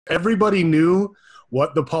everybody knew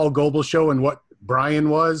what the Paul Goebel show and what Brian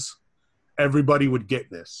was, everybody would get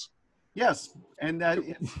this. Yes, and that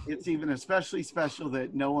it's even especially special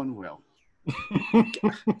that no one will.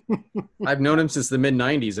 I've known him since the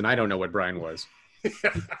mid-'90s, and I don't know what Brian was.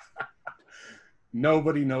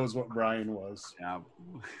 Nobody knows what Brian was. Yeah.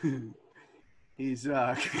 He's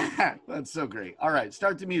that's so great. All right,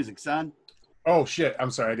 start the music, son. Oh shit!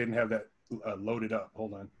 I'm sorry, I didn't have that loaded up.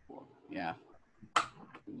 Hold on. Yeah,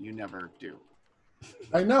 you never do.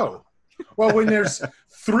 I know. Well, when there's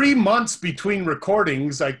 3 months between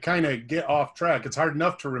recordings, I kind of get off track. It's hard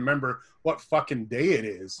enough to remember what fucking day it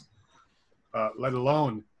is, let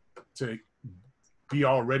alone to be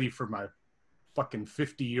all ready for my fucking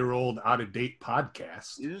 50-year-old out-of-date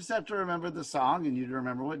podcast. You just have to remember the song, and you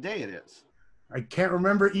remember what day it is. I can't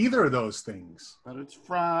remember either of those things. But it's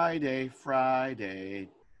Friday. I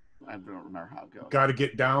don't remember how it goes. Got to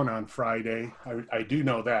get down on Friday. I do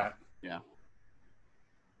know that. Yeah.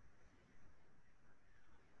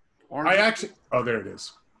 Oh, there it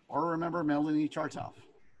is. Or remember Melanie Chartoff.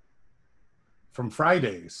 From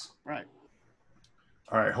Fridays. Right.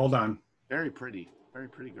 All right, hold on. Very pretty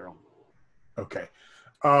girl. Okay.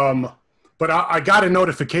 But I got a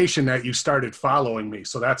notification that you started following me,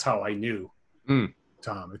 so that's how I knew.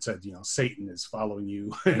 Tom, it said, Satan is following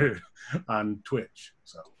you on Twitch.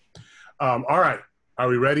 So, all right. Are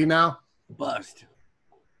we ready now? Bust.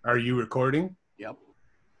 Are you recording? Yep.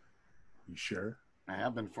 You sure? I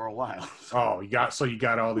have been for a while. So. Oh, you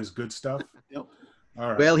got all this good stuff? Yep.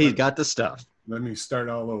 All right. Well, he's got the stuff. Let me start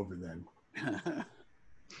all over then.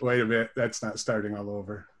 Wait a minute. That's not starting all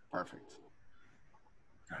over. Perfect.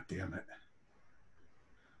 God damn it.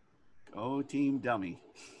 Go Team Dummy.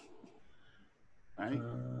 Right?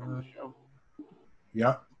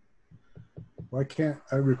 Yep. Why can't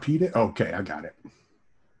I repeat it? Okay, I got it.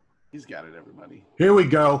 He's got it, everybody. Here we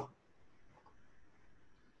go.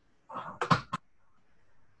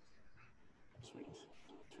 Sweet.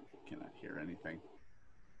 Cannot hear anything.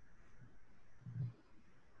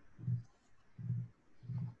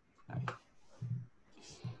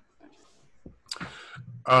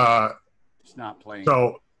 It's not playing.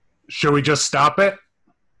 So, should we just stop it?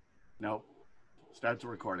 Nope. Start the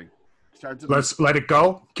recording. Let's let it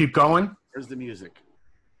go. Keep going. Where's the music?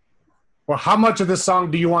 Well, how much of this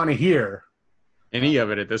song do you want to hear? Any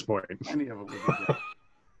of it at this point. Any of it would be good.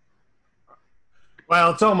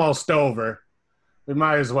 Well, it's almost over. We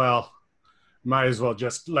might as well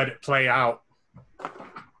just let it play out.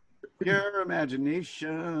 Your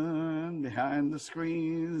imagination behind the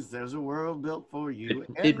screens. There's a world built for you.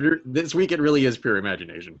 This week, it really is pure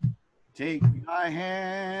imagination. Take my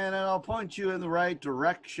hand and I'll point you in the right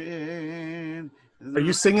direction. Are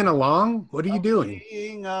you singing along? What are you doing?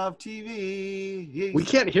 Of TV. We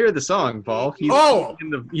can't hear the song, Paul.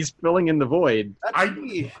 He's filling in the void.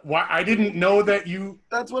 I didn't know that you.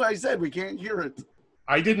 That's what I said. We can't hear it.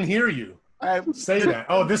 I didn't hear you say that.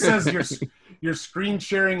 Oh, this says your screen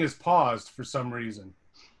sharing is paused for some reason.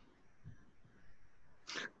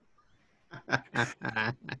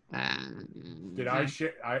 Did I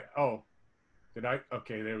share? Did I?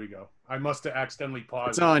 Okay, there we go. I must have accidentally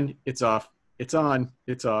paused. It's on. It's off. It's on.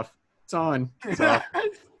 It's off. It's on. It's off.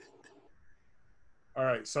 All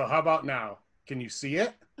right. So how about now? Can you see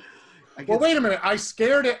it? Well, wait a minute. I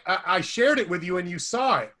shared it with you and you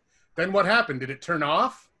saw it. Then what happened? Did it turn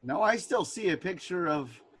off? No, I still see a picture of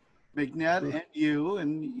McNett and you,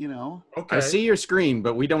 and Okay. I see your screen,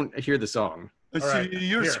 but we don't hear the song. I see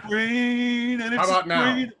your screen, and it's how about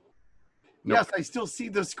now? Nope. Yes, I still see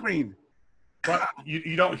the screen. But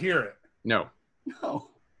you don't hear it. No. No.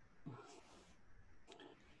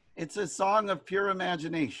 It's a song of pure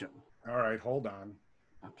imagination. All right, hold on.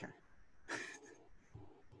 Okay.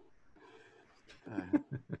 All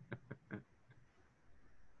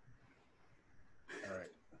right.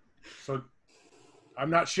 So I'm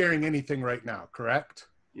not sharing anything right now, correct?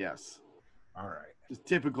 Yes. All right. It's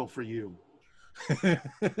typical for you.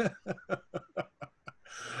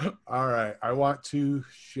 All right. I want to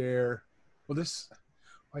share. Well,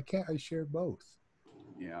 why can't I share both?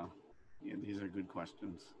 Yeah, these are good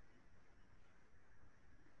questions.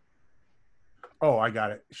 Oh, I got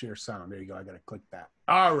it. Share sound. There you go. I got to click that.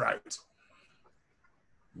 All right.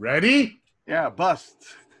 Ready? Yeah, bust.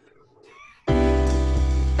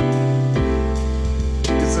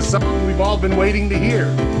 It's the song we've all been waiting to hear.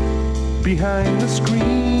 Behind the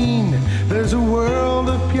screen, there's a world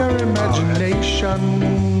of pure imagination.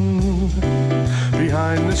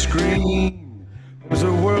 Behind the screen, there's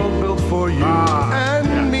a world built for you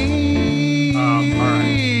and me. All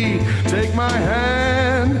right. Take my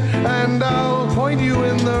hand and I'll point you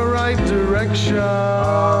in the right direction.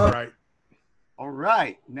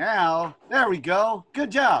 right. Now, there we go.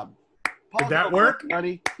 Good job. Did that work?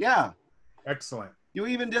 Buddy. Yeah. Excellent. You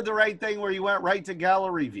even did the right thing where you went right to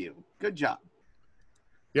gallery view. Good job.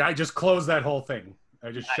 Yeah, I just closed that whole thing.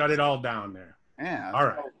 I just shut it all down there. Yeah. All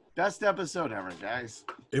right. Best episode ever, guys.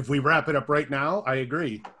 If we wrap it up right now, I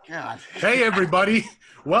agree. God. Hey, everybody.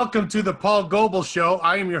 Welcome to the Paul Goebel Show.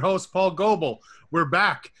 I am your host, Paul Goebel. We're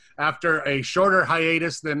back after a shorter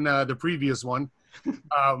hiatus than the previous one.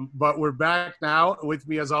 But we're back now. With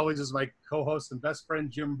me, as always, is my co-host and best friend,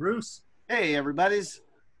 Jim Bruce. Hey, everybody's.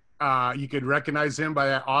 You could recognize him by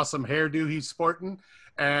that awesome hairdo he's sporting.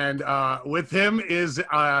 And with him is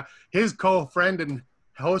his co-friend and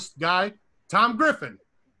host guy, Tom Griffin.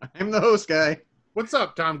 I'm the host guy. What's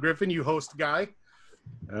up, Tom Griffin, you host guy?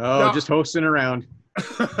 Oh, now, just hosting around.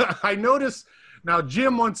 I noticed now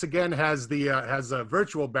Jim once again has a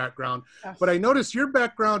virtual background, but I noticed your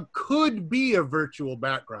background could be a virtual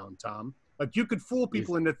background, Tom. Like you could fool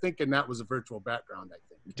people into thinking that was a virtual background, I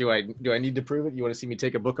think. Do I need to prove it? You want to see me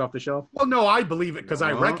take a book off the shelf? Well, no, I believe it because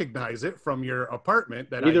I recognize it from your apartment.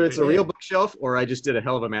 That either it's a real bookshelf or I just did a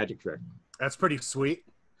hell of a magic trick. That's pretty sweet.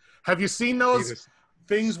 Have you seen those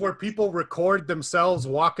things where people record themselves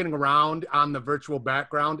walking around on the virtual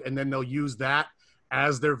background and then they'll use that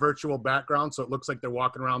as their virtual background so it looks like they're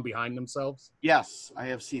walking around behind themselves? Yes, I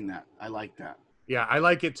have seen that. I like that. Yeah, I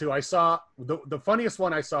like it too. I saw the funniest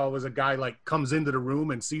one I saw was a guy like comes into the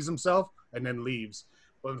room and sees himself and then leaves.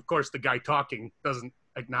 But of course the guy talking doesn't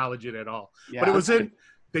acknowledge it at all. Yeah, but it was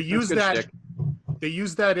they used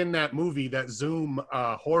that in that movie, that Zoom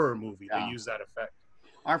horror movie. Yeah. They used that effect.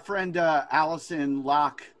 Our friend Allison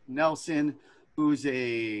Locke Nelson, who's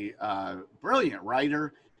a brilliant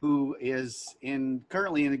writer, who is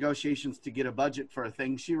currently in negotiations to get a budget for a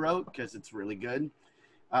thing she wrote because it's really good.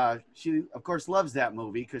 She of course loves that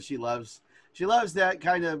movie because she loves that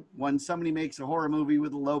kind of when somebody makes a horror movie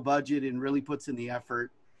with a low budget and really puts in the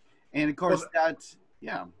effort. And of course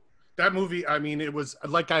that movie, I mean, it was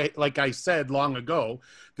like I said long ago,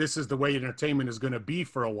 this is the way entertainment is going to be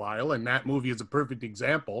for a while. And that movie is a perfect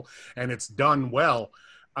example and it's done well.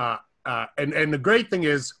 And the great thing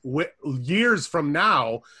is years from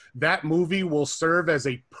now, that movie will serve as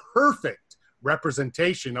a perfect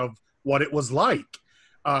representation of what it was like.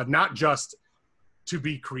 Not just to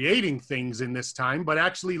be creating things in this time, but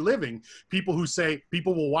actually living. People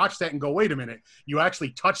will watch that and go, wait a minute, you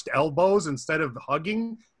actually touched elbows instead of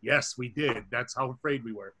hugging? Yes, we did. That's how afraid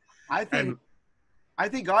we were. I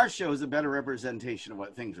think our show is a better representation of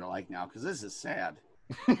what things are like now, because this is sad.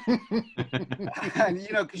 And,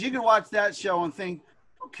 because you can watch that show and think,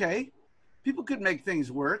 okay, people could make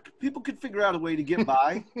things work. People could figure out a way to get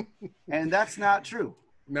by. And that's not true.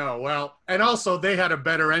 No, well, and also they had a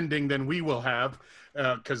better ending than we will have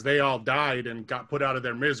because they all died and got put out of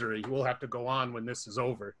their misery. We'll have to go on when this is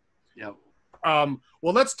over. Yep.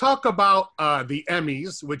 Well, let's talk about the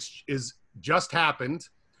Emmys, which is just happened.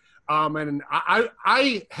 And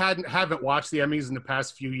I haven't watched the Emmys in the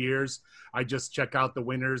past few years. I just check out the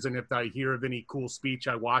winners, and if I hear of any cool speech,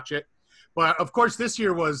 I watch it. But of course, this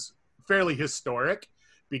year was fairly historic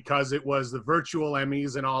because it was the virtual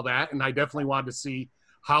Emmys and all that, and I definitely wanted to see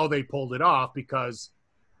how they pulled it off because,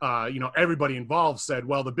 everybody involved said,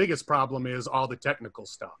 well, the biggest problem is all the technical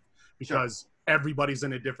stuff because everybody's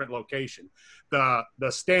in a different location. The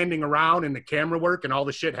standing around and the camera work and all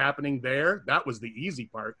the shit happening there, that was the easy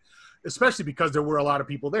part, especially because there were a lot of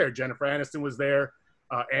people there. Jennifer Aniston was there.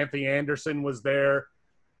 Anthony Anderson was there.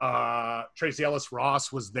 Tracy Ellis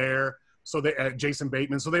Ross was there. So Jason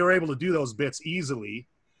Bateman. So they were able to do those bits easily.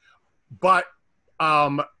 But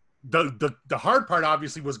the hard part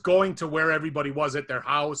obviously was going to where everybody was at their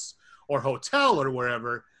house or hotel or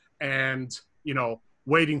wherever and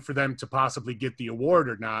waiting for them to possibly get the award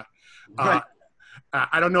or not. Right.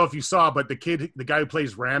 I don't know if you saw, but the guy who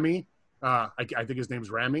plays Rami, I think his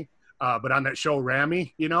name's Rami, but on that show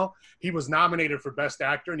Rami, he was nominated for Best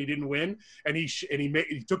Actor and he didn't win, and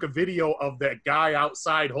he took a video of that guy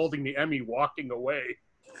outside holding the Emmy walking away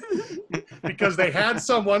because they had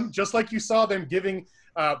someone, just like you saw them giving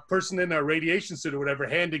person in a radiation suit or whatever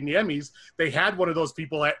handing the Emmys, they had one of those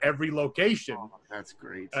people at every location. Oh, that's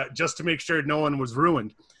great. Just to make sure no one was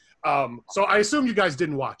ruined. So I assume you guys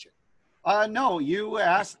didn't watch it. No, you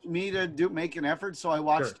asked me to make an effort, so I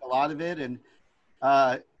watched a lot of it, and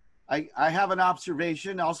I have an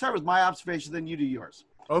observation. I'll start with my observation, then you do yours.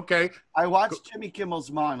 Okay. I watched Jimmy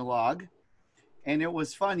Kimmel's monologue, and it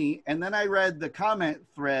was funny, and then I read the comment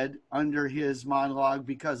thread under his monologue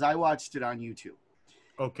because I watched it on YouTube.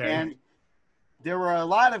 Okay. And there were a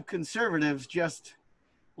lot of conservatives just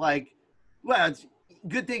like, well,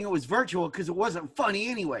 good thing it was virtual because it wasn't funny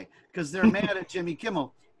anyway, because they're mad at Jimmy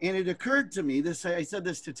Kimmel. And it occurred to me, I said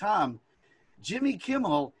this to Tom, Jimmy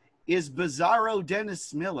Kimmel is Bizarro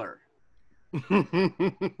Dennis Miller.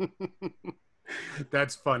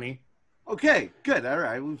 That's funny. Okay, good. All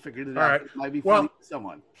right, we figured it All out. right. It might be funny to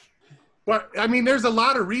someone. But, I mean, there's a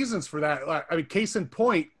lot of reasons for that. I mean, case in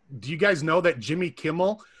point, do you guys know that Jimmy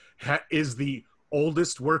Kimmel is the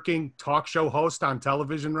oldest working talk show host on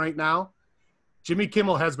television right now? Jimmy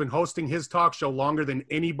Kimmel has been hosting his talk show longer than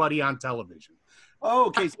anybody on television. Oh,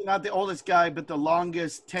 okay, so not the oldest guy, but the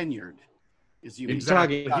longest tenured. Is you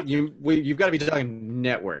Exactly. You've got to be talking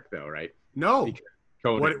network, though, right? No.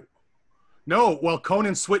 Conan. No, well,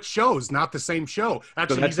 Conan switched shows, not the same show.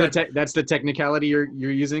 Actually, so that's the technicality you're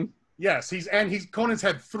using? Yes, Conan's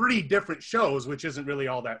had 3 different shows, which isn't really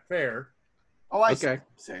all that fair. Oh, I see what you're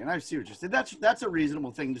saying. I see what you're saying. That's a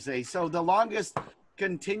reasonable thing to say. So the longest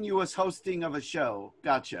continuous hosting of a show.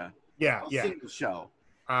 Gotcha. Yeah, A single show.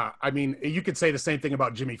 I mean, you could say the same thing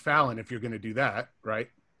about Jimmy Fallon if you're going to do that, right?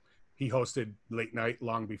 He hosted late night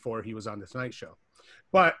long before he was on the Tonight Show.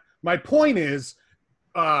 But my point is,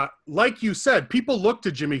 like you said, people look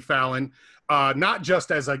to Jimmy Fallon not just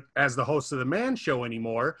as the host of the Man Show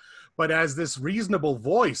anymore, but as this reasonable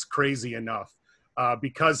voice, crazy enough,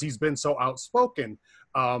 because he's been so outspoken.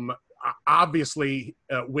 Obviously,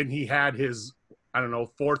 when he had his, I don't know,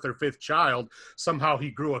 4th or 5th child, somehow he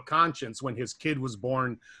grew a conscience when his kid was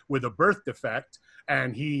born with a birth defect.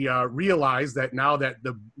 And he realized that now that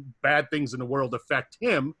the bad things in the world affect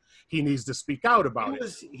him, he needs to speak out about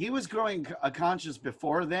it. He was growing a conscience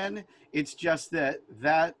before then. It's just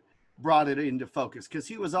that brought it into focus because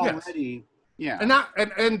he was already,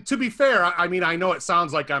 And to be fair, I mean, I know it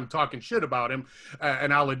sounds like I'm talking shit about him,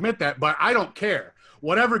 and I'll admit that, but I don't care.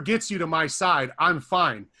 Whatever gets you to my side, I'm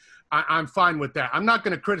fine. I'm fine with that. I'm not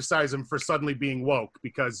going to criticize him for suddenly being woke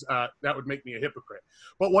because that would make me a hypocrite.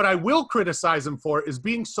 But what I will criticize him for is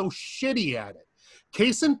being so shitty at it.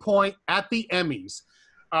 Case in point, at the Emmys,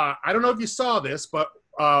 I don't know if you saw this, but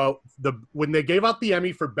when they gave out the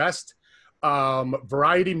Emmy for Best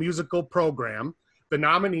Variety Musical Program, the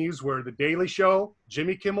nominees were The Daily Show,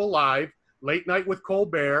 Jimmy Kimmel Live, Late Night with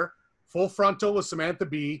Colbert, Full Frontal with Samantha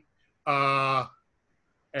Bee,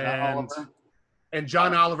 and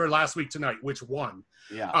John Oliver Last Week Tonight, which won.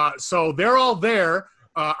 Yeah. So they're all there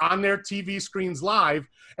on their TV screens live.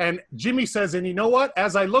 And Jimmy says, and you know what?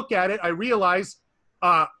 As I look at it, I realize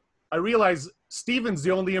Steven's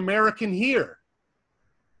the only American here.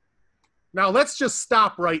 Now let's just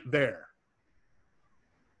stop right there.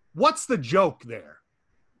 What's the joke there?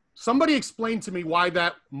 Somebody explain to me why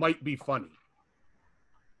that might be funny.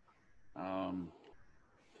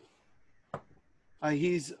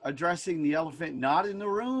 He's addressing the elephant not in the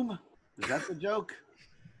room. Is that the joke?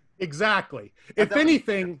 Exactly. If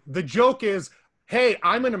anything, the joke is, hey,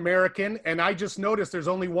 I'm an American, and I just noticed there's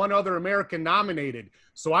only one other American nominated,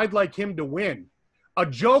 so I'd like him to win. A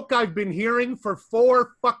joke I've been hearing for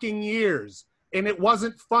 4 fucking years, and it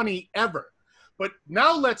wasn't funny ever. But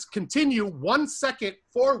now let's continue 1 second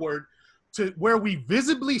forward to where we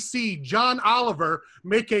visibly see John Oliver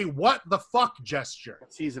make a what the fuck gesture.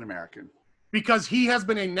 He's an American. Because he has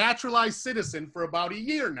been a naturalized citizen for about a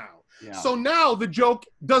year now. Yeah. So now the joke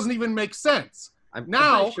doesn't even make sense. I'm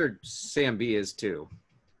pretty sure Sam B is too.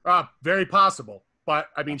 Very possible. But,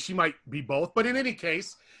 I mean, she might be both. But in any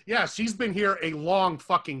case, yeah, she's been here a long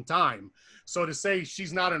fucking time. So to say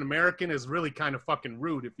she's not an American is really kind of fucking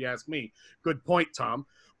rude, if you ask me. Good point, Tom.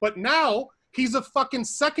 But now he's a fucking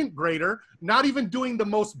 2nd grader, not even doing the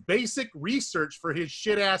most basic research for his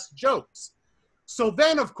shit-ass jokes. So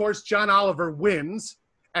then, of course, John Oliver wins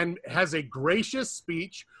and has a gracious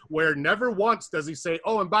speech where never once does he say,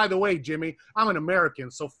 oh, and by the way, Jimmy, I'm an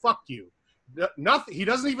American, so fuck you. Nothing. He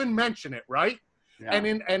doesn't even mention it, right?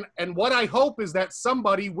 Yeah. And what I hope is that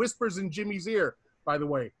somebody whispers in Jimmy's ear, by the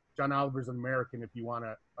way, John Oliver's an American if you want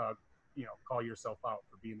to, call yourself out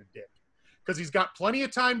for being a dick. Because he's got plenty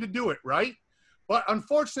of time to do it, right? But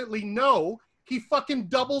unfortunately, no, he fucking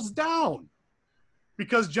doubles down.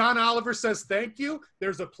 Because John Oliver says, thank you,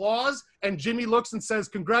 there's applause, and Jimmy looks and says,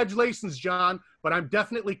 congratulations, John, but I'm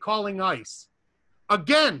definitely calling ICE.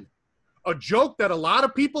 Again, a joke that a lot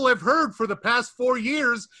of people have heard for the past 4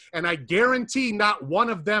 years, and I guarantee not one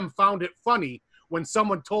of them found it funny when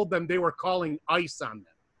someone told them they were calling ICE on them.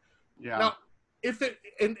 Yeah. Now,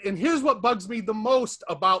 and here's what bugs me the most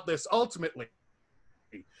about this ultimately.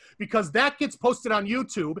 Because that gets posted on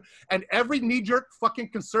YouTube, and every knee-jerk fucking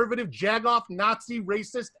conservative, jagoff, Nazi,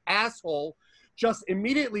 racist asshole just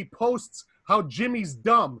immediately posts how Jimmy's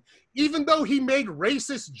dumb, even though he made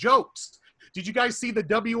racist jokes. Did you guys see the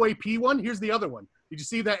WAP one? Here's the other one. Did you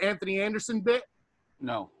see that Anthony Anderson bit?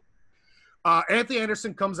 No. Anthony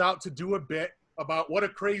Anderson comes out to do a bit about what a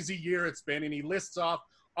crazy year it's been, and he lists off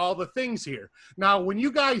all the things here. Now, when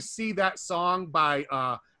you guys see that song by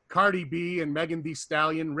Cardi B and Megan Thee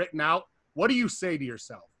Stallion written out, what do you say to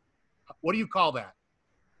yourself? What do you call that?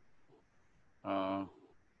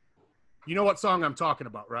 You know what song I'm talking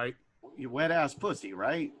about, right? You wet ass pussy,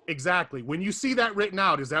 right? Exactly. When you see that written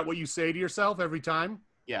out, is that what you say to yourself every time?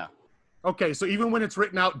 Yeah. Okay, so even when it's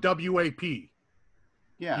written out WAP,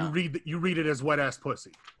 Yeah. you read it as wet ass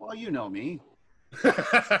pussy. Well, you know me.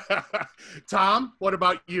 Tom, what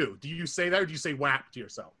about you? Do you say that, or do you say WAP to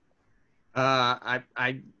yourself? I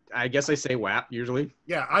guess I say WAP usually.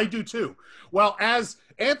 Yeah, I do too. Well, as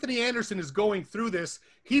Anthony Anderson is going through this,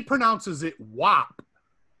 he pronounces it WAP.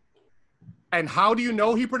 And how do you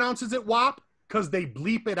know he pronounces it WAP? Because they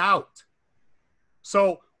bleep it out.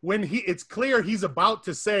 So when it's clear he's about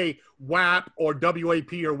to say WAP or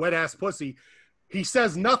WAP or wet ass pussy, he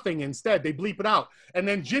says nothing instead. They bleep it out. And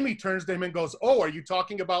then Jimmy turns to him and goes, "Oh, are you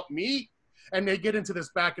talking about me?" And they get into this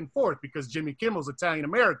back and forth because Jimmy Kimmel's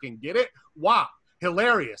Italian-American. Get it? WAP.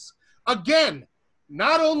 Hilarious. Again,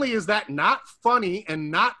 not only is that not funny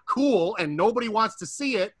and not cool and nobody wants to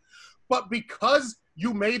see it, but because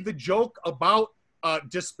you made the joke about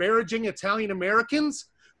disparaging Italian-Americans,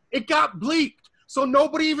 it got bleeped. So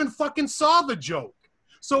nobody even fucking saw the joke.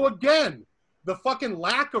 So again, the fucking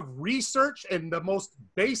lack of research and the most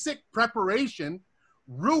basic preparation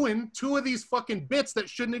ruined two of these fucking bits that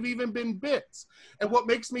shouldn't have even been bits. And what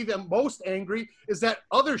makes me the most angry is that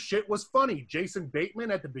other shit was funny. Jason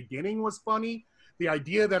Bateman at the beginning was funny. The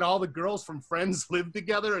idea that all the girls from Friends lived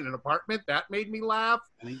together in an apartment, that made me laugh.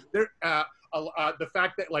 The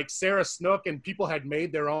fact that like Sarah Snook and people had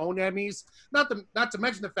made their own Emmys, not to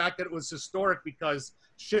mention the fact that it was historic because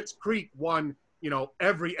Schitt's Creek won,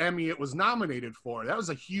 every Emmy it was nominated for. That was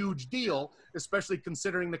a huge deal, especially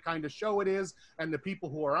considering the kind of show it is and the people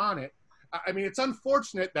who are on it. I mean, it's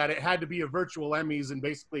unfortunate that it had to be a virtual Emmys and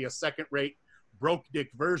basically a second-rate broke dick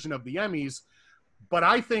version of the Emmys. But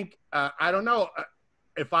I think, I don't know,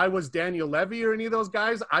 if I was Daniel Levy or any of those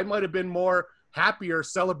guys, I might have been more happier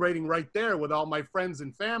celebrating right there with all my friends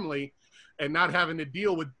and family and not having to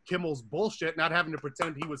deal with Kimmel's bullshit, not having to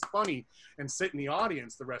pretend he was funny and sit in the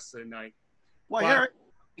audience the rest of the night. Well,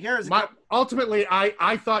 ultimately,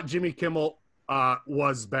 I thought Jimmy Kimmel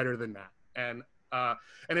was better than that. And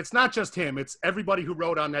it's not just him. It's everybody who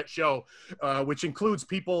wrote on that show, which includes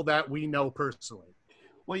people that we know personally.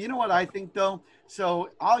 Well, you know what I think, though?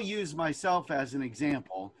 So I'll use myself as an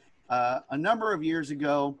example. A number of years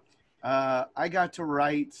ago, I got to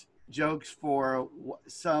write jokes for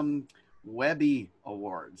some Webby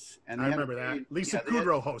Awards. And I remember that. Lisa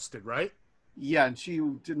Kudrow hosted, right? Yeah, and she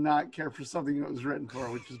did not care for something that was written for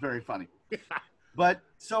her, which was very funny. But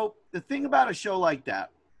so the thing about a show like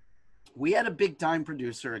that, we had a big time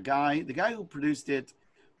producer, the guy who produced it,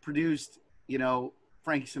 produced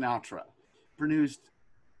Frank Sinatra, produced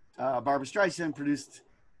Barbra Streisand, produced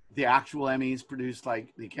the actual Emmys, produced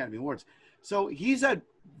like the Academy Awards. So he's a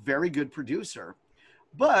very good producer,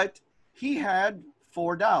 but he had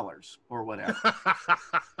 $4 or whatever.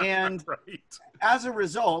 And as a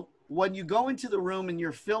result, when you go into the room and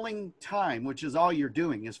you're filling time, which is all you're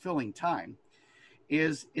doing is filling time,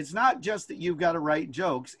 it's not just that you've got to write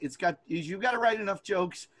jokes. You've got to write enough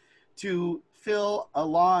jokes to fill a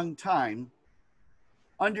long time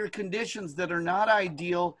under conditions that are not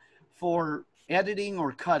ideal for editing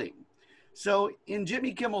or cutting. So in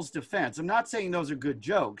Jimmy Kimmel's defense, I'm not saying those are good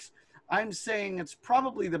jokes. I'm saying it's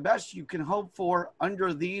probably the best you can hope for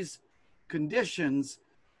under these conditions,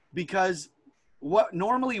 because what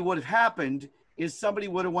normally would have happened is somebody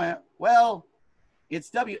would have went, well, it's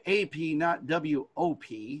WAP, not WOP.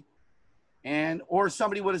 Or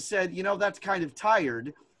somebody would have said, that's kind of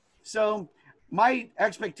tired. So my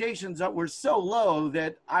expectations were so low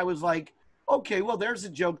that I was like, okay, well, there's a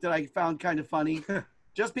joke that I found kind of funny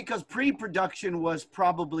just because pre-production was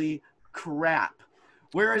probably crap.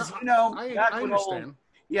 Whereas, I understand.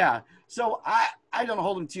 So I don't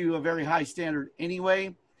hold them to a very high standard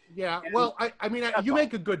anyway. Yeah, well, I mean, you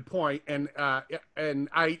make a good point, and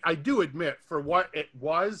I do admit for what it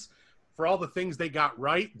was, for all the things they got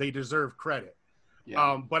right, they deserve credit.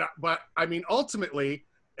 Yeah. But I mean, ultimately,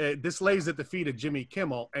 this lays at the feet of Jimmy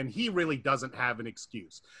Kimmel, and he really doesn't have an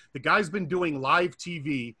excuse. The guy's been doing live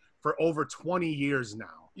TV for over 20 years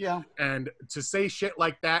now. Yeah. And to say shit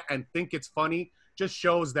like that and think it's funny just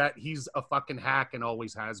shows that he's a fucking hack and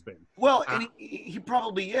always has been. Well, and he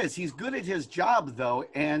probably is. He's good at his job, though,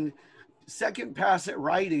 and second pass at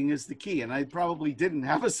writing is the key, and I probably didn't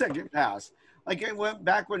have a second pass. Like I went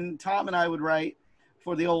back when Tom and I would write,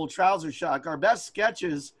 for the old trouser shock. Our best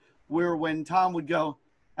sketches were when Tom would go,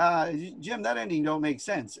 Jim, that ending don't make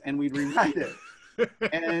sense. And we'd rewrite it.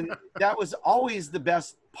 And that was always the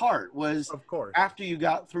best part, was Of course. after you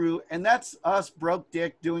got through. And that's us broke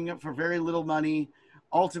dick doing it for very little money,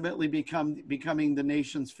 ultimately becoming the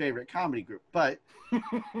nation's favorite comedy group. But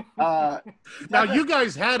now you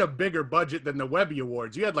guys had a bigger budget than the Webby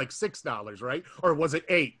Awards. You had like $6, right? Or was it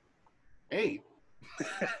 $8? $8.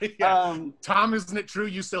 Yeah. Tom, isn't it true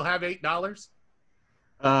you still have $8?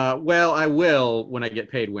 Well, I will when I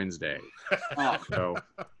get paid Wednesday. So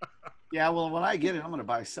Yeah, well, when I get it, I'm going to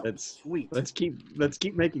buy something sweet. Let's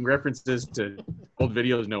keep making references to old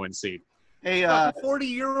videos no one's seen. Hey,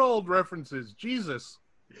 40-year-old references, Jesus.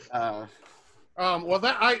 Well,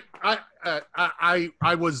 that I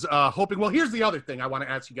was hoping. Well, here's the other thing I want to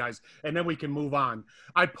ask you guys, and then we can move on.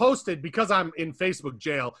 I posted, because I'm in Facebook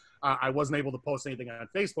jail. I wasn't able to post anything on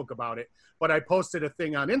Facebook about it, but I posted a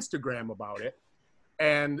thing on Instagram about it,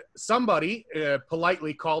 and somebody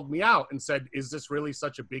politely called me out and said, "Is this really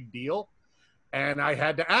such a big deal?" And I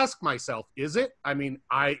had to ask myself, is it? I mean,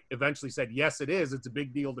 I eventually said, yes, it is. It's a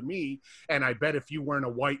big deal to me. And I bet if you weren't a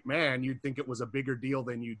white man, you'd think it was a bigger deal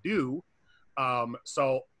than you do.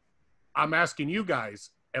 So I'm asking you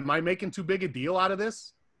guys, am I making too big a deal out of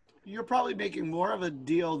this? You're probably making more of a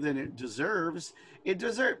deal than it deserves. It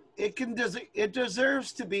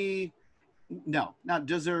deserves to be, no, not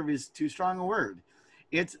deserve is too strong a word.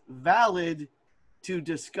 It's valid to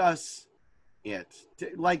discuss it.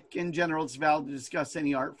 Like in general, it's valid to discuss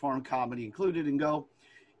any art form, comedy included, and go,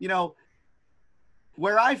 you know,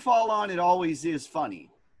 where I fall on it always is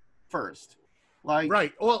funny first. Like,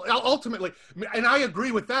 right. Well, ultimately, and I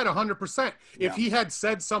agree with that 100%. If he had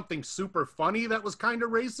said something super funny that was kind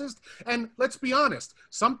of racist, and let's be honest,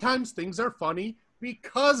 sometimes things are funny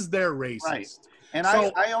because they're racist. Right. And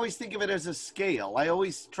so, I always think of it as a scale. I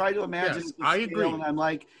always try to imagine the I scale, agree. and I'm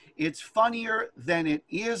like, it's funnier than it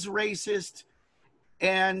is racist.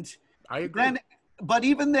 And I agree. Then, but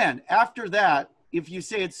even then, after that, if you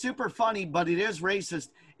say it's super funny, but it is racist,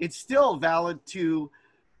 it's still valid to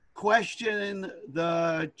question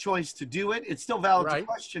the choice to do it. It's still valid to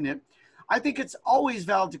question it. I think it's always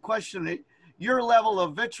valid to question it. Your level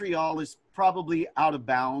of vitriol is probably out of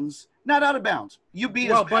bounds. Not out of bounds. You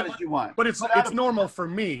be as bad as you want. But it's normal for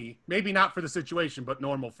me. Maybe not for the situation, but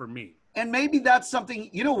normal for me. And maybe that's something,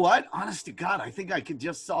 you know what? Honest to God, I think I could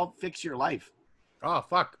just fix your life. Oh,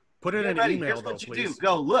 fuck. Put it in an email, Here's though, what you please. do.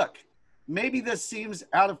 Go, look, maybe this seems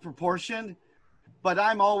out of proportion, but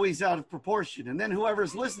I'm always out of proportion. And then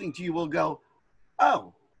whoever's listening to you will go,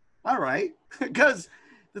 oh, all right. Because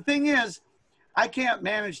the thing is, I can't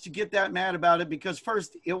manage to get that mad about it because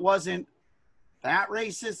first, it wasn't that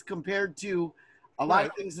racist compared to a lot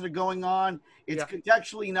of things that are going on. It's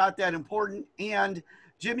contextually not that important. And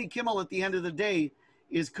Jimmy Kimmel, at the end of the day,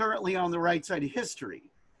 is currently on the right side of history.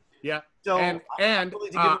 Yeah. So and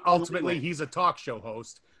ultimately, he's a talk show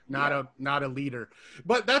host, not a leader.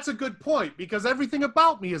 But that's a good point, because everything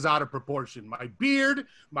about me is out of proportion. My beard,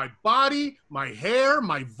 my body, my hair,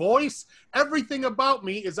 my voice, everything about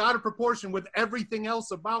me is out of proportion with everything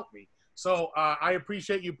else about me. So I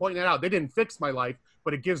appreciate you pointing that out. They didn't fix my life,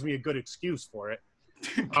 but it gives me a good excuse for it.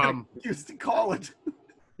 Used to call it.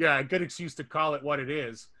 Yeah, a good excuse to call it what it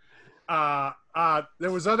is. There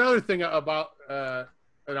was another thing about.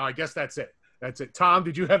 No, I guess that's it. That's it. Tom,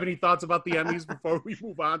 did you have any thoughts about the Emmys before we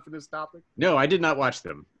move on from this topic? No, I did not watch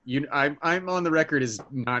them. I'm on the record as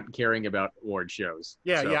not caring about award shows.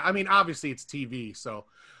 Yeah. I mean, obviously it's TV, so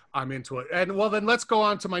I'm into it. And well, then let's go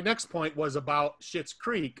on to my next point, was about Schitt's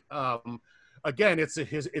Creek. Again,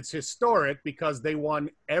 it's historic because they won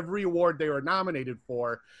every award they were nominated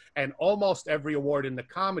for, and almost every award in the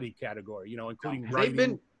comedy category. You know, including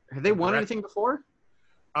writing. Have they won anything before?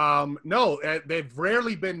 No, they've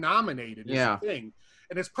rarely been nominated. Is the thing,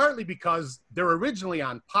 and it's partly because they're originally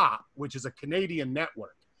on Pop, which is a Canadian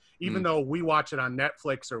network. Even though we watch it on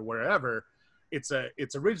Netflix or wherever, it's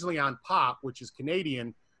originally on Pop, which is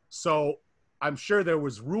Canadian. So I'm sure there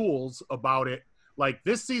was rules about it. Like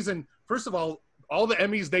this season, first of all the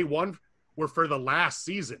Emmys they won were for the last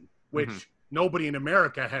season, which nobody in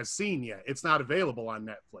America has seen yet. It's not available on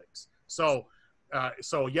Netflix. So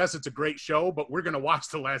yes, it's a great show, but we're going to watch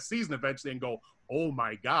the last season eventually and go, oh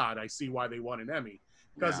my God, I see why they won an Emmy.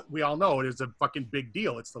 Because we all know it is a fucking big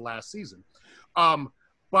deal. It's the last season.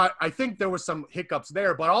 But I think there was some hiccups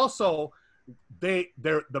there, but also the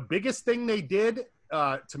biggest thing they did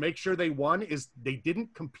to make sure they won is they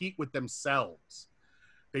didn't compete with themselves.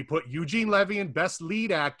 They put Eugene Levy in Best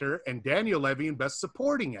Lead Actor and Daniel Levy in Best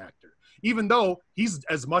Supporting Actor, even though he's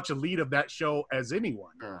as much a lead of that show as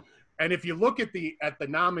anyone. And if you look at the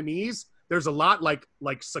nominees, there's a lot like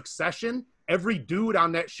Succession. Every dude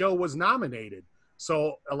on that show was nominated.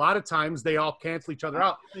 So a lot of times they all cancel each other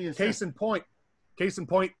out. Case in point,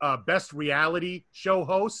 best reality show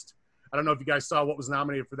host. I don't know if you guys saw what was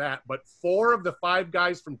nominated for that, but 4 of the 5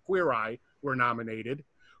 guys from Queer Eye were nominated.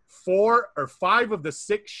 4 or 5 of the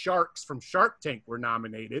 6 sharks from Shark Tank were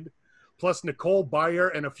nominated, plus Nicole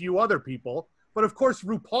Byer and a few other people. But of course,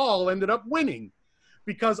 RuPaul ended up winning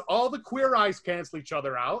because all the Queer Eyes cancel each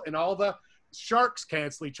other out and all the sharks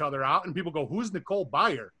cancel each other out. And people go, who's Nicole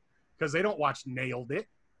Byer? Because they don't watch Nailed It.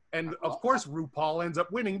 And of course, RuPaul ends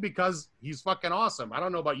up winning because he's fucking awesome. I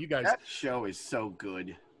don't know about you guys. That show is so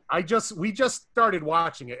good. We just started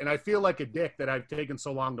watching it, and I feel like a dick that I've taken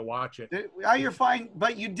so long to watch it. You're fine,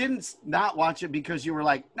 but you didn't not watch it because you were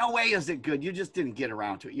like, no way is it good. You just didn't get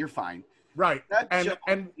around to it. You're fine. Right.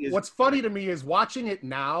 And what's funny to me is watching it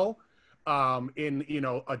now in,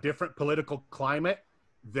 a different political climate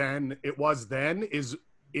than it was then is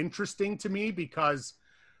interesting to me because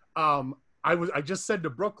I just said to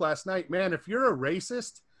Brooke last night, man, if you're a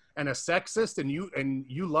racist and a sexist and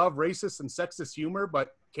you love racist and sexist humor but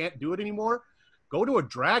can't do it anymore, go to a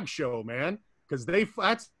drag show, man, because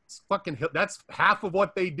that's half of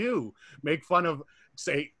what they do. Make fun of,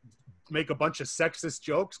 make a bunch of sexist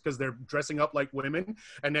jokes because they're dressing up like women,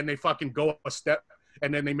 and then they fucking go a step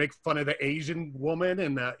and then they make fun of the Asian woman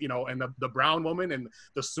and the brown woman and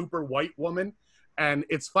the super white woman, and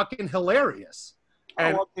it's fucking hilarious.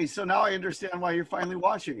 And, okay, so now I understand why you're finally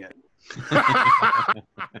watching it.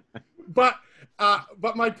 But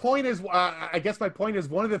my point is, I guess my point is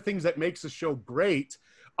one of the things that makes the show great,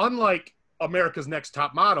 unlike America's Next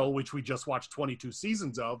Top Model, which we just watched 22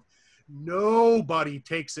 seasons of, nobody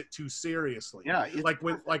takes it too seriously. Yeah,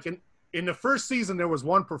 in the first season, there was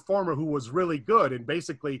one performer who was really good and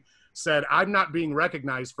basically said, I'm not being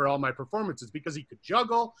recognized for all my performances because he could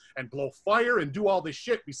juggle and blow fire and do all this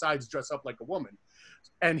shit besides dress up like a woman.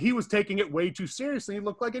 And he was taking it way too seriously. He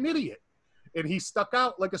looked like an idiot. And he stuck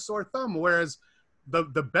out like a sore thumb. Whereas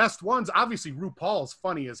the best ones, obviously RuPaul's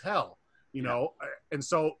funny as hell, and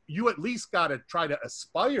so you at least got to try to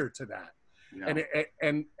aspire to that. Yeah.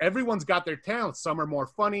 And everyone's got their talents. Some are more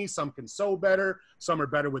funny, some can sew better, some are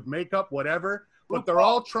better with makeup, whatever. But they're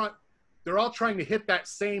all trying to hit that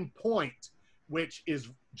same point, which is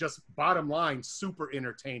just bottom line, super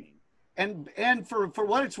entertaining. And for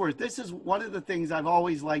what it's worth, this is one of the things I've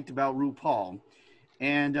always liked about RuPaul.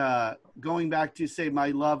 And going back to, say, my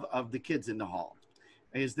love of the Kids in the Hall,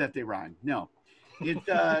 is that they rhyme. No.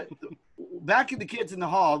 Back in the Kids in the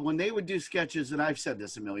Hall, when they would do sketches, and I've said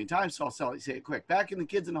this a million times, so I'll say it quick. Back in the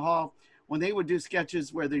Kids in the Hall, when they would do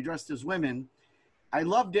sketches where they dressed as women, I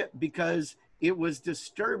loved it because it was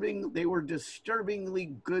disturbing. They were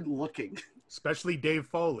disturbingly good looking. Especially Dave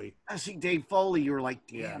Foley. I see Dave Foley. You were like,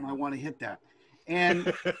 damn, yeah. I want to hit that.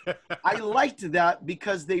 And I liked that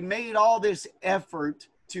because they made all this effort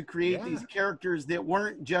to create these characters that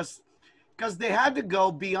weren't just because they had to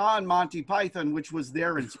go beyond Monty Python, which was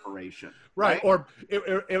their inspiration. Right. Or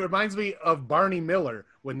it reminds me of Barney Miller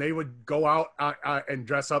when they would go out and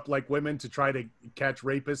dress up like women to try to catch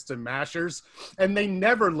rapists and mashers. And they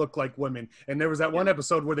never look like women. And there was that one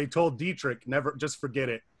episode where they told Dietrich, never, just forget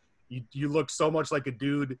it. You look so much like a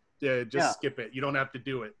dude, skip it. You don't have to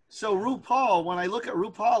do it. So RuPaul, when I look at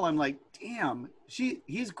RuPaul, I'm like, damn,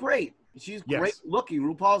 he's great. She's great looking.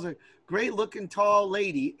 RuPaul's a great looking tall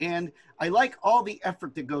lady. And I like all the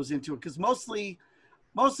effort that goes into it because mostly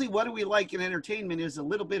what do we like in entertainment is a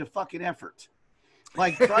little bit of fucking effort.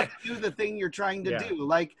 Like try to do the thing you're trying to do.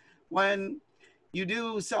 Like when you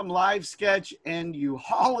do some live sketch and you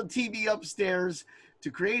haul a TV upstairs to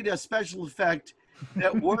create a special effect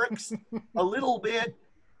that works a little bit,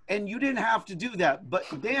 and you didn't have to do that. But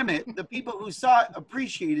damn it, the people who saw it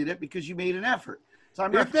appreciated it because you made an effort. So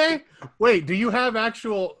Did they? Wait, do you have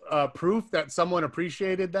actual proof that someone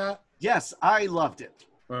appreciated that? Yes, I loved it.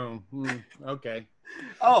 Oh, okay.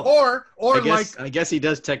 Oh, or I guess he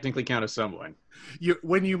does technically count as someone.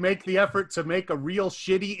 When you make the effort to make a real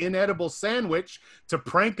shitty inedible sandwich to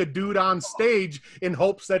prank a dude on stage in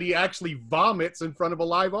hopes that he actually vomits in front of a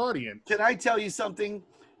live audience. Can I tell you something?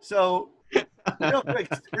 So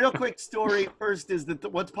real quick story first is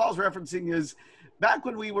that what Paul's referencing is back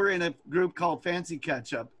when we were in a group called Fancy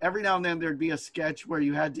Ketchup, every now and then there'd be a sketch where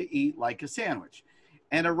you had to eat like a sandwich.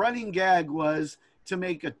 And a running gag was to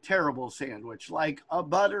make a terrible sandwich, like a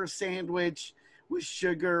butter sandwich with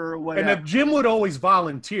sugar or whatever. And Jim would always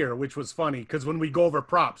volunteer, which was funny because when we go over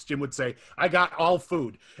props, Jim would say, I got all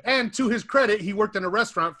food. And to his credit, he worked in a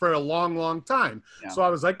restaurant for a long, long time. Yeah. So I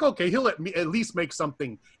was like, okay, he'll let me at least make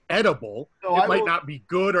something edible. So It might not be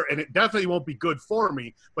good, and it definitely won't be good for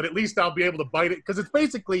me, but at least I'll be able to bite it, because it's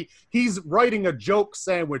basically he's writing a joke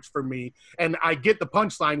sandwich for me, and I get the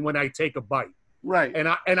punchline when I take a bite. Right.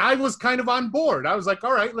 And I was kind of on board. I was like,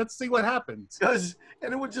 all right, let's see what happens.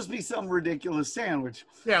 And it would just be some ridiculous sandwich.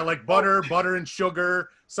 Yeah, like butter and sugar,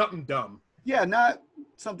 something dumb. Yeah, not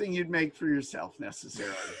something you'd make for yourself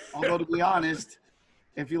necessarily. Although, to be honest,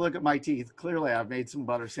 if you look at my teeth, clearly I've made some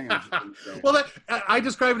butter sandwiches. So. Well, I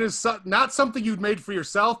describe it as not something you'd made for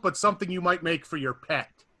yourself, but something you might make for your pet.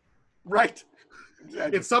 Right.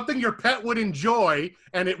 Exactly. It's something your pet would enjoy,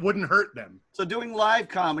 and it wouldn't hurt them. So doing live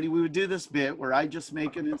comedy, we would do this bit where I just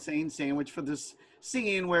make an insane sandwich for this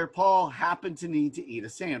scene where Paul happened to need to eat a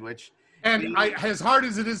sandwich. And as hard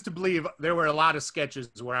as it is to believe, there were a lot of sketches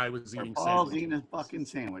where I was eating Paul's sandwiches. eating a fucking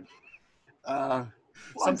sandwich.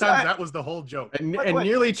 Sometimes that was the whole joke. And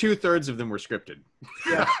nearly 2/3 of them were scripted.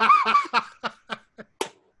 Yeah.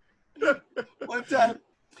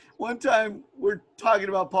 One time we're talking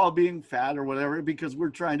about Paul being fat or whatever because we're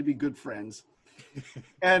trying to be good friends.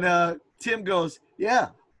 And Tim goes, yeah,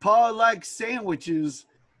 Paul likes sandwiches.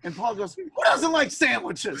 And Paul goes, who doesn't like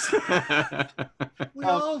sandwiches? We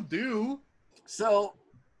all do. So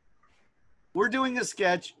we're doing a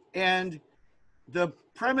sketch, and the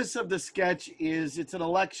premise of the sketch is it's an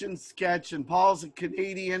election sketch, and Paul's a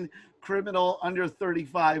Canadian criminal under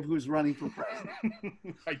 35 who's running for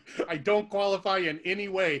president. I don't qualify in any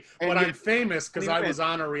way, but I'm famous because I was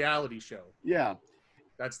on a reality show. Yeah.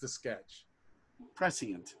 That's the sketch.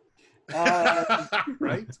 Prescient.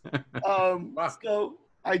 Right? So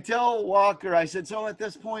I tell Walker, I said, so at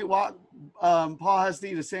this point, Paul has to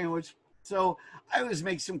eat a sandwich. So I always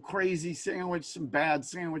make some crazy sandwich, some bad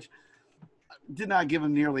sandwich. Did not give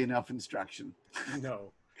him nearly enough instruction.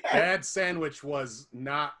 No. Bad sandwich was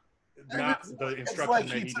not the instruction like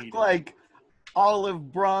that he took needed. Like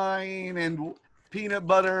olive brine and peanut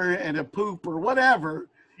butter and a poop or whatever.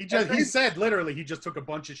 He said literally he just took a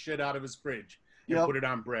bunch of shit out of his fridge and put it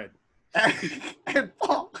on bread. And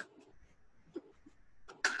Paul,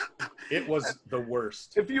 it was the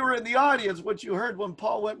worst. if you were in the audience, what you heard when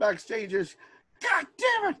Paul went backstage is, God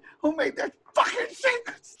damn it, who made that fucking shit?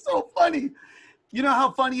 It's so funny. You know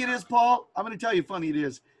how funny it is, Paul? I'm going to tell you how funny it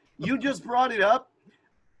is. You just brought it up.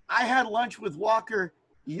 I had lunch with Walker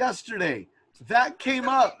yesterday. That came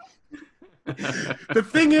up. The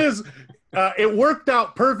thing is, it worked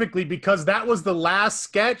out perfectly because that was the last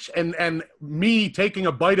sketch, and me taking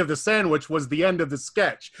a bite of the sandwich was the end of the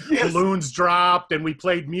sketch. Yes. Balloons dropped, and we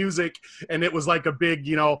played music, and it was like a big,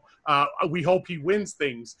 we hope he wins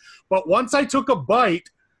things. But once I took a bite,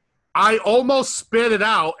 I almost spit it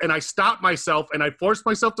out, and I stopped myself, and I forced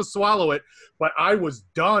myself to swallow it, but I was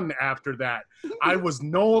done after that. I was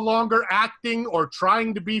no longer acting or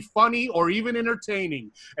trying to be funny or even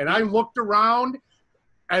entertaining. And I looked around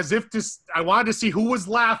as if I wanted to see who was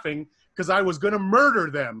laughing because I was going to murder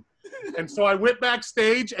them. And so I went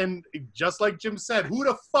backstage, and just like Jim said, who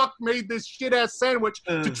the fuck made this shit-ass sandwich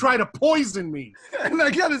to try to poison me? And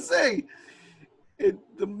I got to say,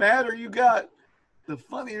 the madder you got, the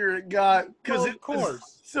funnier it got. Well, of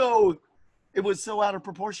course. It was so out of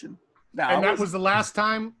proportion. And that was the last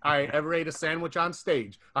time I ever ate a sandwich on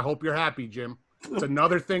stage. I hope you're happy, Jim. It's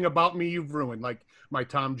another thing about me you've ruined, like my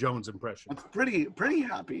Tom Jones impression. I'm pretty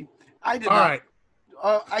happy. I did All not. right.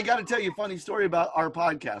 I got to tell you a funny story about our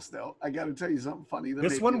podcast, though. I got to tell you something funny.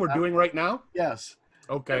 This one we're doing right now? Yes.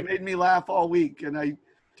 Okay. It made me laugh all week, and I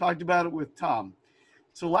talked about it with Tom.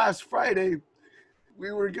 So last Friday,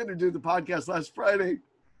 we were going to do the podcast last Friday,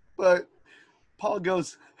 but Paul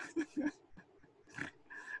goes,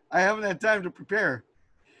 I haven't had time to prepare.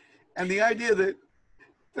 And the idea that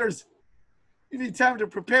you need time to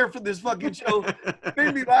prepare for this fucking show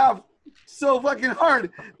made me laugh so fucking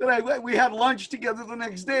hard that we had lunch together the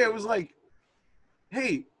next day. I was like,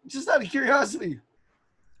 hey, just out of curiosity,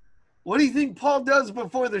 what do you think Paul does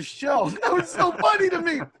before the show? That was so funny to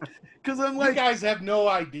me. Because I'm like, you guys have no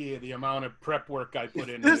idea the amount of prep work I put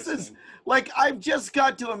into this. This is like, I've just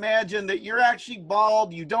got to imagine that you're actually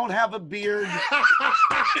bald. You don't have a beard.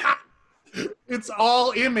 It's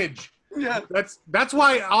all image. Yeah. That's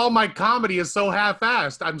why all my comedy is so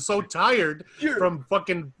half-assed. I'm so tired from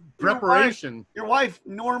fucking preparation. Your wife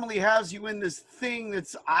normally has you in this thing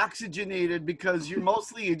that's oxygenated because you're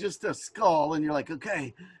mostly just a skull, and you're like,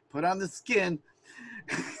 okay, put on the skin.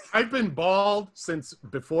 I've been bald since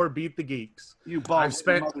before Beat the Geeks. You bald. I've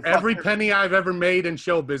spent every penny I've ever made in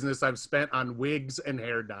show business. I've spent on wigs and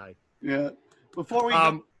hair dye. Yeah. Before we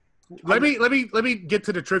let me get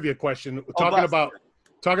to the trivia question. Talking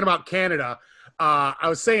about Canada. I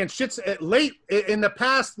was saying Schitt's late in the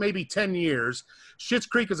past maybe 10 years, Schitt's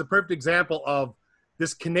Creek is a perfect example of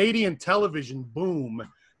this Canadian television boom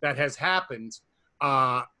that has happened.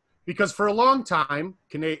 Because for a long time,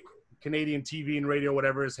 Canadian TV and radio,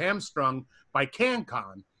 whatever, is hamstrung by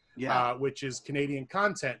CanCon, which is Canadian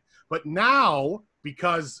content. But now,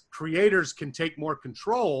 because creators can take more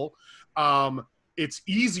control, it's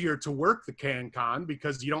easier to work the CanCon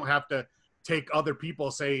because you don't have to take other people,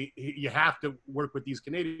 say you have to work with these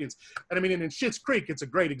Canadians. And I mean, in Schitt's Creek, it's a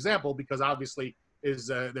great example because obviously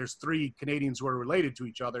there's 3 Canadians who are related to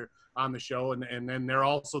each other on the show, and then they're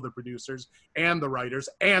also the producers and the writers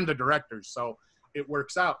and the directors. So it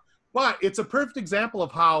works out. But it's a perfect example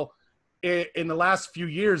of how in the last few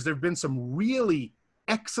years, there've been some really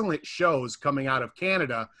excellent shows coming out of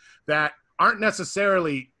Canada that aren't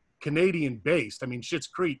necessarily Canadian based. I mean, Schitt's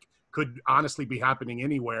Creek could honestly be happening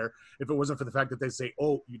anywhere if it wasn't for the fact that they say,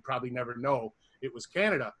 oh, you'd probably never know it was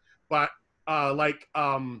Canada. But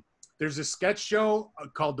there's a sketch show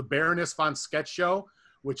called the Baroness von Sketch Show,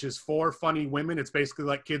 which is 4 funny women. It's basically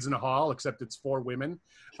like Kids in the Hall, except it's 4 women.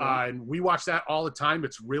 Sure. And we watch that all the time.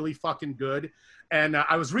 It's really fucking good. And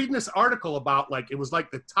I was reading this article about it was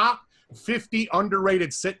like the top 50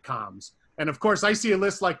 underrated sitcoms. And of course I see a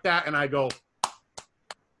list like that and I go,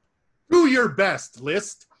 do your best,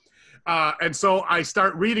 list. And so I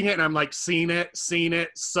start reading it and I'm like, seen it,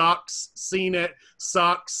 sucks, seen it,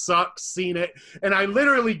 sucks, seen it. And I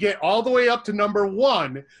literally get all the way up to number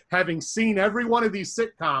 1, having seen every one of these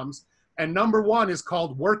sitcoms. And number 1 is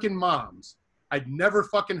called Workin' Moms. I'd never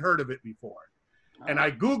fucking heard of it before. And I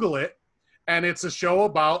Google it, and it's a show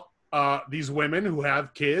about these women who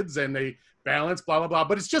have kids and they balance, blah, blah, blah.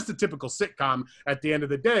 But it's just a typical sitcom at the end of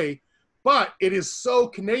the day. But it is so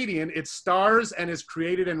Canadian. It stars and is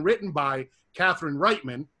created and written by Catherine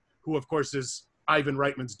Reitman, who, of course, is Ivan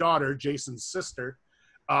Reitman's daughter, Jason's sister.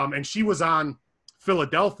 And she was on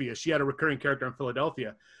Philadelphia. She had a recurring character on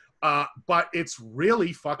Philadelphia. But it's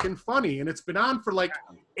really fucking funny. And it's been on for like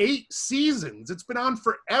 8 seasons. It's been on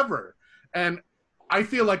forever. And I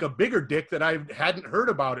feel like a bigger dick that I hadn't heard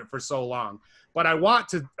about it for so long. But I want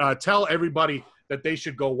to tell everybody that they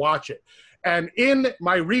should go watch it. And in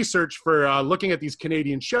my research for looking at these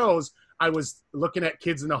Canadian shows, I was looking at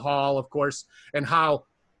Kids in the Hall, of course, and how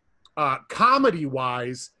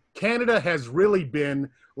comedy-wise, Canada has really been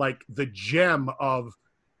like the gem of,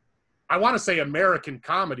 I want to say American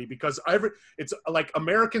comedy, because it's like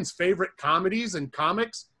Americans' favorite comedies and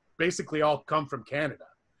comics basically all come from Canada.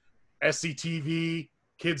 SCTV,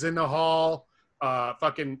 Kids in the Hall,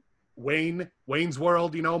 fucking Wayne's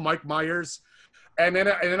World, Mike Myers. And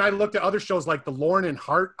then I looked at other shows like the Lauren and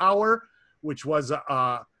Hart Hour, which was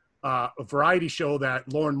a variety show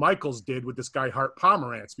that Lorne Michaels did with this guy Hart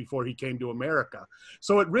Pomerantz before he came to America.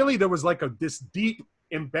 So there was like this deep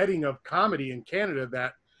embedding of comedy in Canada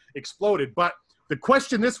that exploded. But the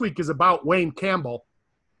question this week is about Wayne Campbell.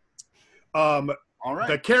 All right.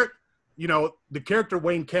 The character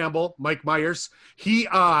Wayne Campbell, Mike Myers, he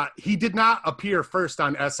did not appear first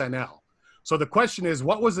on SNL. So the question is,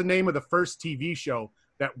 what was the name of the first TV show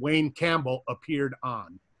that Wayne Campbell appeared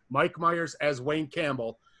on? Mike Myers as Wayne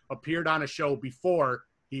Campbell appeared on a show before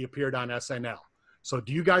he appeared on SNL. So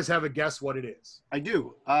do you guys have a guess what it is? I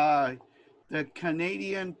do. The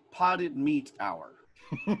Canadian Potted Meat Hour.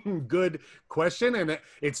 Good question. And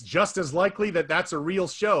it's just as likely that that's a real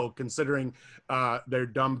show, considering their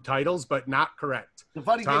dumb titles, but not correct. The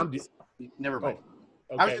funny thing is, never mind. Oh.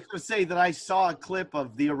 Okay. I was just going to say that I saw a clip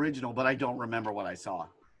of the original, but I don't remember what I saw.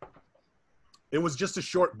 It was just a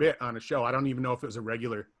short bit on a show. I don't even know if it was a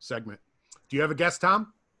regular segment. Do you have a guess,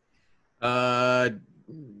 Tom? No.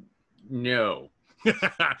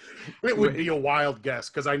 It would be a wild guess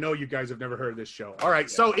because I know you guys have never heard of this show. All right.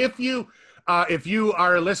 Yeah. So if you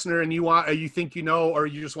are a listener and you think you know, or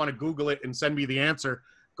you just want to Google it and send me the answer,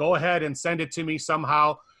 go ahead and send it to me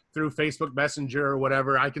somehow through Facebook Messenger or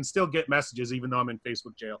whatever. I can still get messages even though I'm in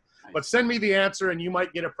Facebook jail. But send me the answer and you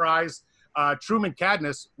might get a prize. Truman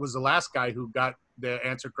Cadness was the last guy who got the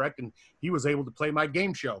answer correct, and he was able to play my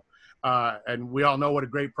game show. And we all know what a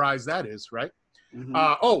great prize that is, right?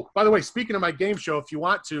 Mm-hmm. By the way, speaking of my game show, if you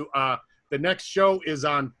want to, the next show is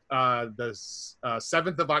on the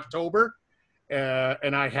 7th of October.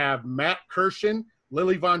 And I have Matt Kirshen,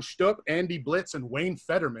 Lily Von Stupp, Andy Blitz, and Wayne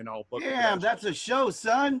Fetterman all booked. Damn, that's a show,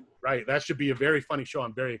 son. Right. That should be a very funny show.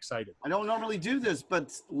 I'm very excited. I don't normally do this, but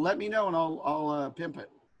let me know and I'll pimp it.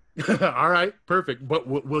 All right. Perfect. But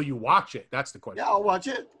will you watch it? That's the question. Yeah, I'll watch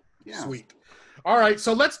it. Yeah. Sweet. All right.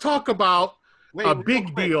 So let's talk about a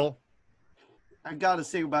big deal. I got to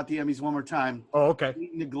say about the Emmys one more time. Oh, okay.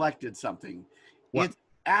 We neglected something. What?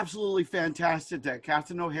 absolutely fantastic that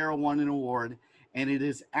Catherine O'Hara won an award, and it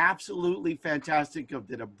is absolutely fantastic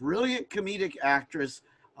that a brilliant comedic actress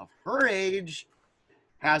of her age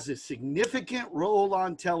has a significant role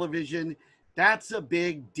on television. That's a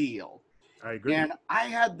big deal. I agree. And I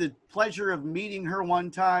had the pleasure of meeting her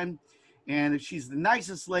one time, and she's the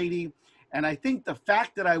nicest lady. And I think the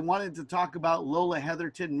fact that I wanted to talk about Lola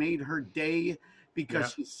Heatherton made her day,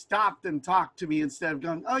 because she stopped and talked to me instead of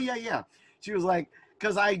going, oh, yeah, yeah. She was like,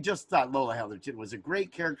 because I just thought Lola Heatherton was a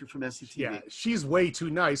great character from SCTV. Yeah, she's way too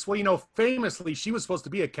nice. Well, you know, famously, she was supposed to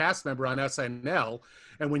be a cast member on SNL.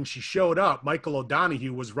 And when she showed up, Michael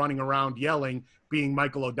O'Donoghue was running around yelling, being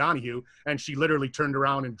Michael O'Donoghue. And she literally turned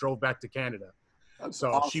around and drove back to Canada. That's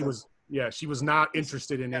so awesome. she was not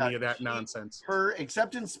interested in any of that nonsense. Her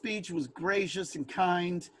acceptance speech was gracious and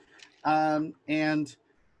kind. And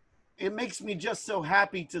it makes me just so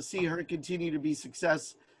happy to see her continue to be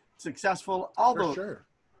successful. Although, sure.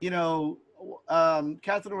 You know,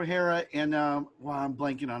 Catherine O'Hara and well, I'm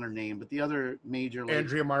blanking on her name, but the other major lady,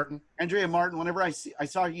 Andrea Martin. Whenever I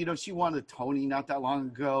saw, you know, she won a Tony not that long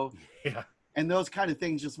ago. Yeah. And those kind of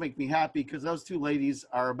things just make me happy, because those two ladies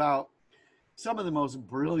are about some of the most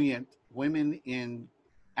brilliant women in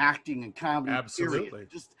acting and comedy. Absolutely. Period.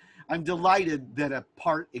 Just, I'm delighted that a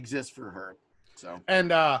part exists for her. So.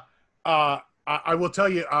 And I will tell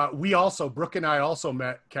you, Brooke and I also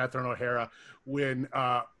met Catherine O'Hara when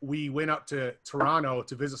we went up to Toronto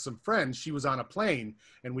to visit some friends. She was on a plane,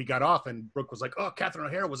 and we got off, and Brooke was like, oh, Catherine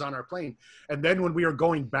O'Hara was on our plane. And then when we were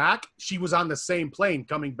going back, she was on the same plane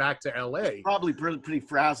coming back to LA. Probably pretty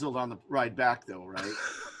frazzled on the ride back, though, right?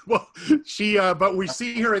 Well, but we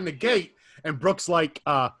see her in the gate, and Brooke's like,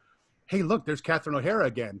 hey, look, there's Catherine O'Hara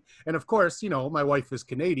again. And of course, you know, my wife is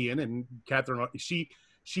Canadian, and Catherine,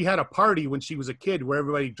 she had a party when she was a kid where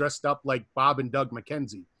everybody dressed up like Bob and Doug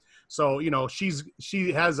McKenzie. So, you know,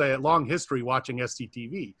 she has a long history watching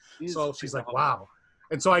SCTV. So she's like, wow.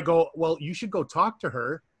 And so I go, well, you should go talk to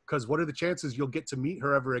her, because what are the chances you'll get to meet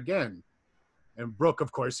her ever again? And Brooke,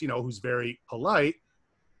 of course, you know, who's very polite,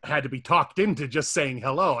 had to be talked into just saying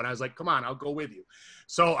hello. And I was like, come on, I'll go with you.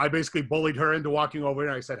 So I basically bullied her into walking over,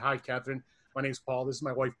 and I said, hi, Catherine. My name's Paul. This is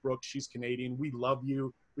my wife, Brooke. She's Canadian. We love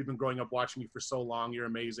you. We've been growing up watching you for so long. You're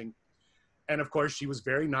amazing. And of course, she was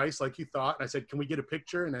very nice, like you thought. And I said, can we get a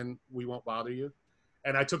picture, and then we won't bother you?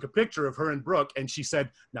 And I took a picture of her and Brooke, and she said,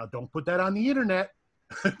 now don't put that on the internet,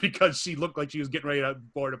 because she looked like she was getting ready to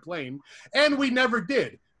board a plane. And we never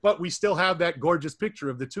did. But we still have that gorgeous picture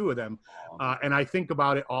of the two of them. And I think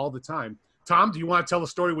about it all the time. Tom, do you want to tell the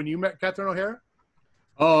story when you met Catherine O'Hara?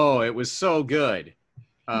 Oh, it was so good.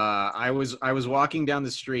 I was walking down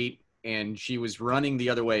the street, and she was running the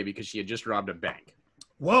other way because she had just robbed a bank.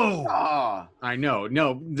 Whoa. I know.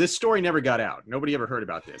 No, this story never got out. Nobody ever heard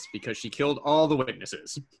about this because she killed all the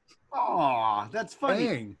witnesses. Oh, that's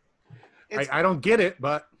funny. Dang. I don't get it,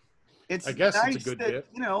 but I guess nice it's a good that, bit.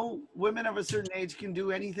 You know, women of a certain age can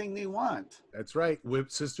do anything they want. That's right.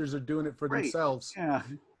 Whip sisters are doing it for themselves. Yeah.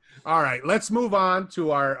 All right, let's move on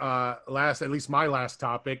to our last, at least my last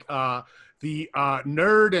topic. The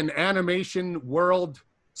nerd and animation world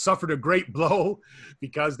suffered a great blow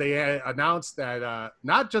because they announced that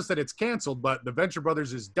not just that it's canceled, but the Venture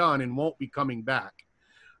Brothers is done and won't be coming back.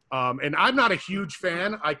 And I'm not a huge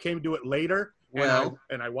fan. I came to it later,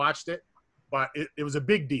 and I watched it, but it was a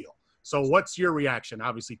big deal. So what's your reaction?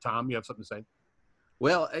 Obviously, Tom, you have something to say.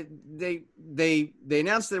 Well, they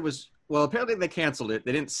announced that it was. Well, apparently they canceled it.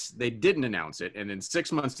 They didn't announce it, and then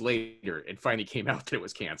 6 months later, it finally came out that it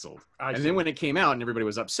was canceled. Then when it came out and everybody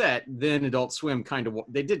was upset, then Adult Swim kind of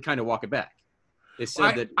walk it back. They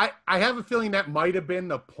said that. I have a feeling that might have been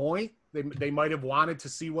the point. They might have wanted to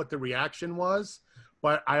see what the reaction was,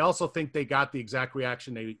 but I also think they got the exact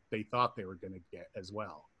reaction they thought they were going to get as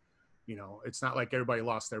well. You know, it's not like everybody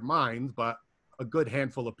lost their minds, but a good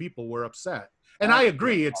handful of people were upset. And I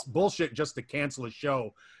agree, it's bullshit just to cancel a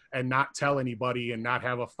show and not tell anybody and not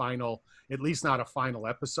have a final, at least not a final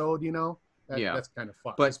episode, you know? That's kind of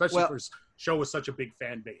fun, but, especially for a show with such a big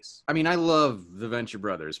fan base. I mean, I love the Venture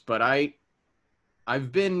Brothers, but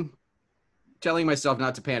I've been telling myself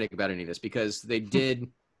not to panic about any of this because they did,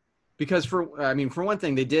 for one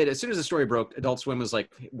thing, they did, as soon as the story broke, Adult Swim was like,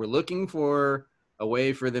 we're looking for a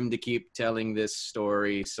way for them to keep telling this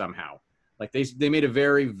story somehow. Like they made a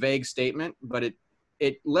very vague statement, but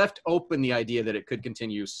it left open the idea that it could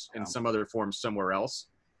continue in some other form somewhere else.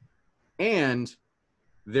 And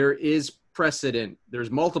there is precedent. There's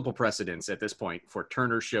multiple precedents at this point for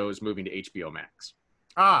Turner shows moving to HBO Max.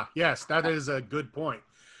 Yes, that is a good point.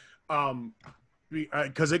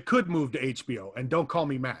 Because it could move to HBO, and don't call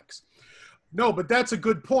me Max. No, but that's a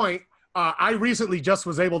good point. I recently just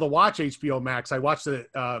was able to watch HBO Max. I watched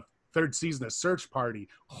the third season of Search Party.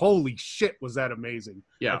 Holy shit, was that amazing.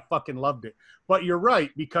 Yeah. I fucking loved it. But you're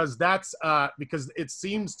right, because that's because it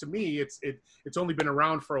seems to me it's only been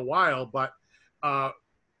around for a while, but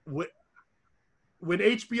when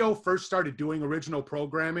HBO first started doing original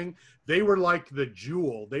programming, they were like the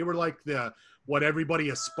jewel. They were like what everybody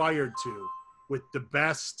aspired to, with the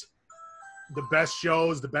best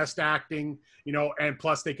shows, the best acting, and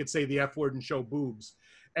plus they could say the F word and show boobs.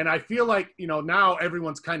 And I feel like, now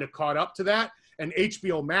everyone's kind of caught up to that, and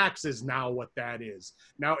HBO Max is now what that is.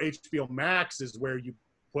 Now HBO Max is where you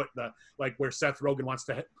put where Seth Rogen wants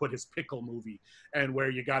to put his pickle movie, and where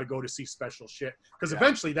you got to go to see special shit. Because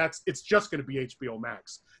eventually it's just going to be HBO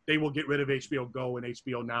Max. They will get rid of HBO Go and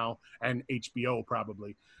HBO Now and HBO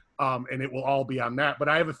probably. And it will all be on that. But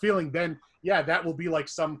I have a feeling then, that will be like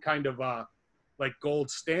some kind of like gold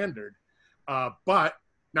standard. But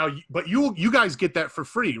you guys get that for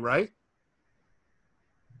free, right?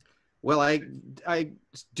 Well, I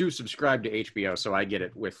do subscribe to HBO, so I get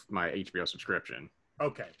it with my HBO subscription.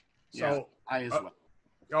 Okay. So I as well.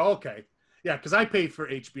 Okay. Yeah, because I pay for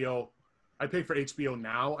HBO. I pay for HBO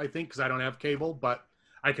Now, I think, because I don't have cable, but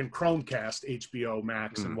I can Chromecast HBO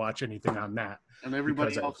Max and watch anything on that. And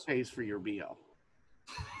everybody else pays for your BO.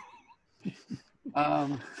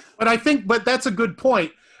 But that's a good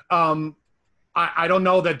point. I don't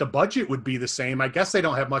know that the budget would be the same. I guess they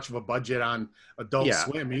don't have much of a budget on Adult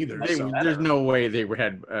Swim either. There's no way they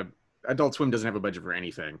had Adult Swim doesn't have a budget for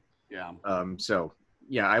anything. Yeah. So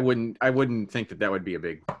yeah, I wouldn't think that would be a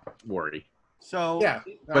big worry. So yeah,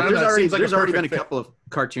 but there's already been a couple of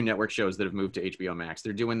Cartoon Network shows that have moved to HBO Max.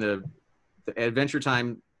 They're doing the Adventure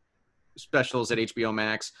Time specials at HBO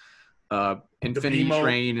Max. Infinity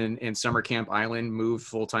Train and Summer Camp Island moved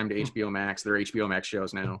full time to HBO Max. They're HBO Max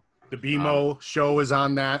shows now. The BMO show is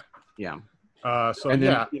on that. Yeah. And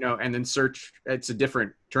then, and then Search. It's a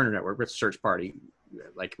different Turner Network, but Search Party,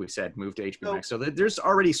 like we said, moved to HBO Max. So there's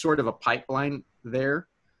already sort of a pipeline there.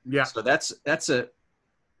 Yeah. So that's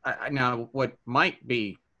now what might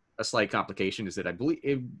be a slight complication is that I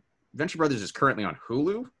believe Venture Brothers is currently on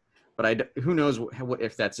Hulu, but who knows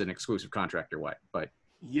if that's an exclusive contract or what. But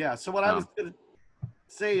yeah. So what I was going to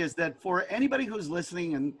say is that for anybody who's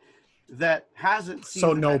listening and that hasn't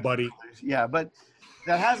seen but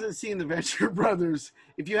that hasn't seen the Venture Brothers,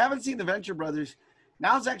 if you haven't seen the Venture Brothers,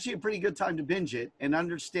 now's actually a pretty good time to binge it and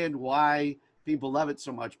understand why people love it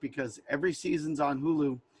so much, because every season's on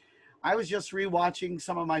Hulu. I was just rewatching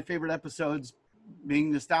some of my favorite episodes,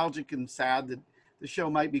 being nostalgic and sad that the show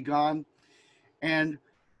might be gone, and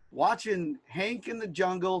watching Hank in the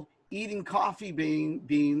jungle eating coffee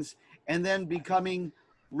beans and then becoming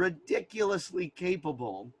ridiculously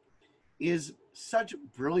capable is such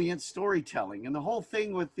brilliant storytelling. And the whole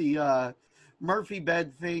thing with the Murphy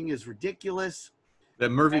bed thing is ridiculous. The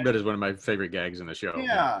Murphy bed is one of my favorite gags in the show.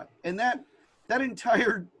 Yeah, and that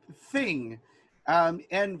entire thing,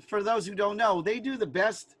 and for those who don't know, they do the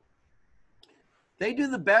best,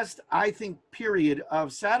 I think, period,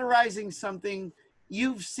 of satirizing something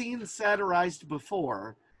you've seen satirized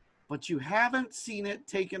before, but you haven't seen it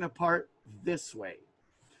taken apart this way.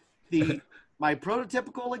 My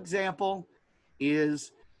prototypical example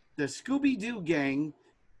is the Scooby-Doo gang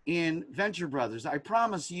in Venture Brothers. I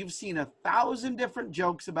promise you've seen 1,000 different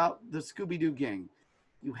jokes about the Scooby-Doo gang.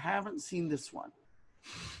 You haven't seen this one.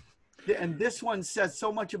 And this one says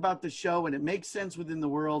so much about the show, and it makes sense within the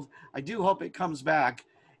world. I do hope it comes back.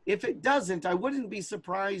 If it doesn't, I wouldn't be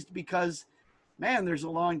surprised, because, man, there's a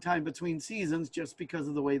long time between seasons just because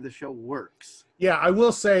of the way the show works. Yeah, I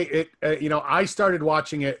will say it. I started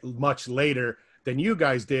watching it much later than you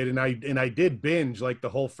guys did, and I did binge like the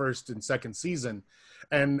whole first and second season.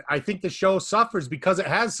 And I think the show suffers because it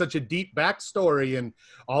has such a deep backstory and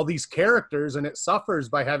all these characters, and it suffers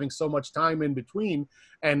by having so much time in between.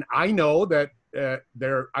 And I know that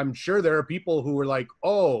I'm sure there are people who were like,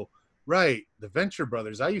 oh, right, the Venture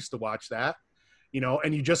Brothers, I used to watch that,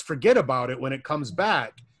 and you just forget about it when it comes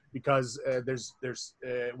back, because there's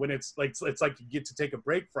when it's like you get to take a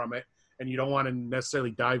break from it and you don't want to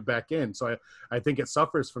necessarily dive back in. So I think it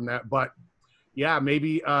suffers from that. But yeah,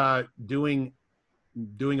 maybe doing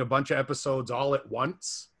a bunch of episodes all at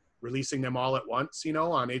once, releasing them all at once, on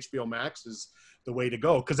HBO Max is the way to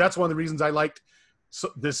go. Because that's one of the reasons I liked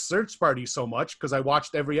this Search Party so much, because I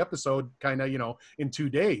watched every episode kind of, in 2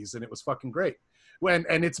 days, and it was fucking great. And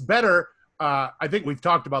it's better. I think we've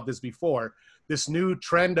talked about this before. This new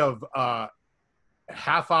trend of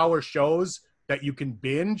half-hour shows that you can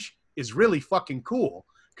binge is really fucking cool,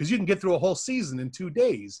 because you can get through a whole season in 2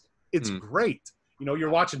 days. It's great. You know,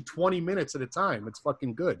 you're watching 20 minutes at a time. It's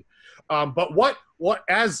fucking good. But what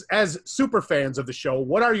as super fans of the show,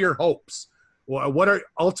 what are your hopes? What are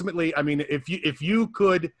ultimately, I mean, if you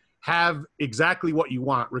could have exactly what you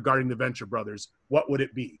want regarding the Venture Brothers, what would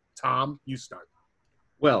it be? Tom, you start.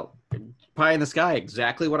 Well, pie in the sky,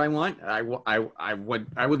 exactly what I want. I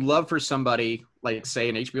would love for somebody like, say,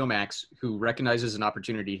 an HBO Max who recognizes an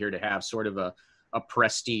opportunity here to have sort of a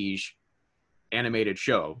prestige animated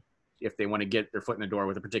show, if they want to get their foot in the door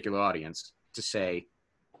with a particular audience, to say,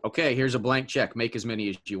 okay, here's a blank check, make as many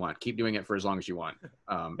as you want, keep doing it for as long as you want,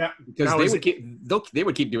 because they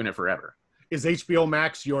would keep doing it forever. Is HBO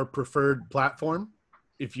Max your preferred platform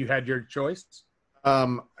if you had your choice? I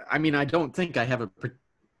mean, I don't think I have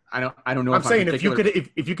I don't know. I'm saying if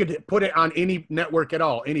you could put it on any network at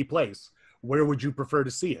all, any place, where would you prefer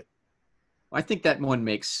to see it? I think that one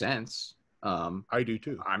makes sense. I do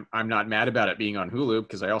too. I'm not mad about it being on Hulu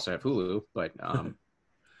because I also have Hulu, but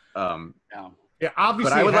yeah,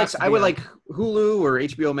 obviously. But I would like Hulu or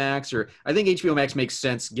HBO Max, or I think HBO Max makes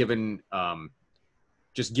sense given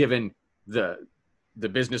given the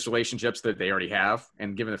business relationships that they already have,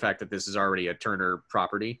 and given the fact that this is already a Turner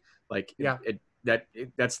property. Like, yeah,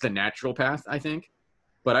 that's the natural path, I think.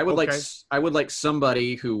 But I would like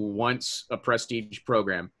somebody who wants a prestige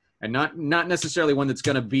program, and not necessarily one that's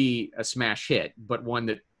going to be a smash hit, but one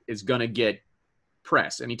that is going to get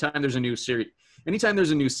press. Anytime there's a new series, anytime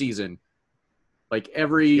there's a new season, like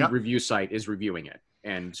every review site is reviewing it.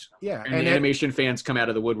 And the animation fans come out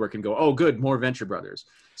of the woodwork and go, "Oh, good, more Venture Brothers."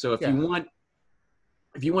 So if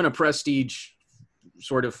you want a prestige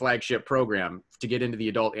sort of flagship program to get into the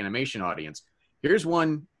adult animation audience, here's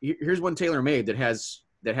one tailor-made that has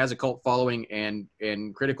a cult following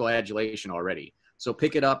and critical adulation already. So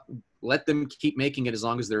pick it up, let them keep making it as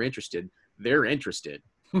long as they're interested. They're interested.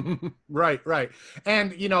 Right.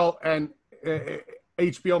 And HBO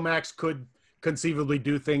Max could conceivably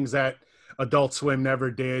do things that Adult Swim never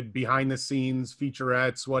did, behind the scenes,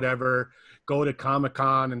 featurettes, whatever. Go to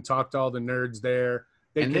Comic-Con and talk to all the nerds there.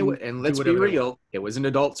 And let's be real, it was an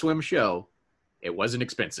Adult Swim show. It wasn't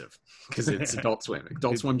expensive because it's Adult Swim.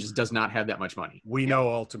 Adult Swim just does not have that much money. We know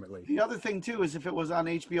ultimately. The other thing too is if it was on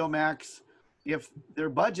HBO Max, if their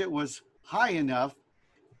budget was high enough,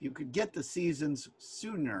 you could get the seasons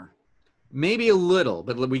sooner. Maybe a little,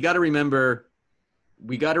 but we got to remember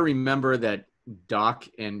that Doc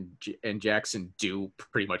and Jackson do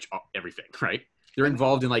pretty much everything, right? They're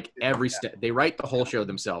involved in like every step. They write the whole show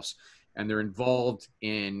themselves, and they're involved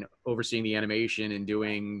in overseeing the animation and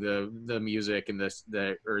doing the music and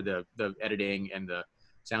the editing and the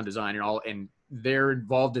sound design and all. And they're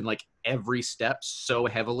involved in like every step so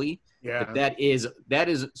heavily. Yeah.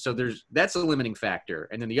 That's a limiting factor.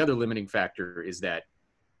 And then the other limiting factor is that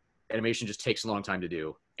animation just takes a long time to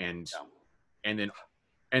do. And then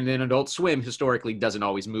Adult Swim historically doesn't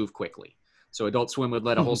always move quickly. So Adult Swim would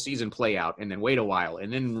let a whole season play out and then wait a while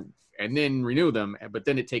and then renew them. But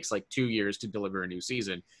then it takes like 2 years to deliver a new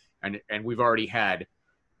season. And we've already had,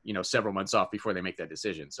 several months off before they make that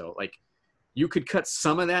decision. So like you could cut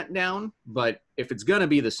some of that down, but if it's going to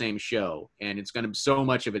be the same show and so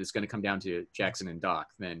much of it's going to come down to Jackson and Doc,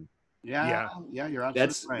 then you're absolutely right.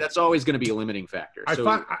 That's always going to be a limiting factor.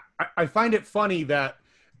 I find it funny that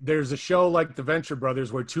there's a show like The Venture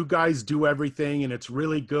Brothers where two guys do everything and it's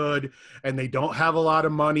really good and they don't have a lot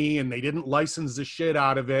of money and they didn't license the shit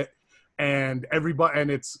out of it and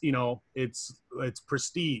it's, it's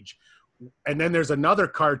prestige. And then there's another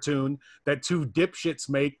cartoon that two dipshits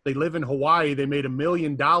make. They live in Hawaii. They made $1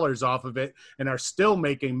 million off of it and are still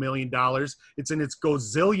making $1 million. It's in its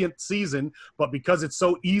gazillionth season, but because it's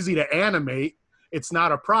so easy to animate, it's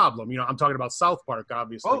not a problem. I'm talking about South Park,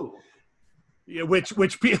 obviously. Oh.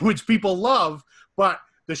 Which people love, but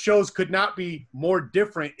the shows could not be more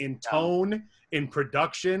different in tone, in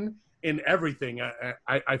production, in everything.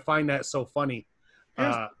 I find that so funny.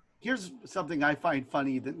 Here's something I find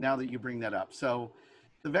funny that now that you bring that up. So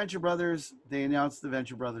the Venture Brothers, they announced the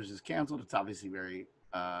Venture Brothers is canceled. It's obviously very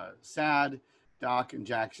sad. Doc and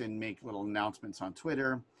Jackson make little announcements on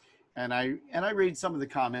Twitter. And I read some of the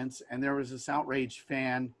comments, and there was this outraged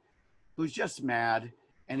fan who's just mad.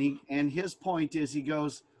 And his point is, he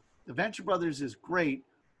goes, the Venture Brothers is great.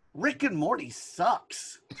 Rick and Morty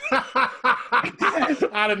sucks.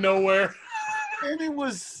 Out of nowhere. And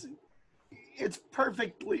it's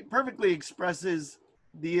perfectly expresses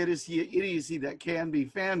the idiocy that can be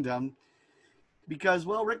fandom, because,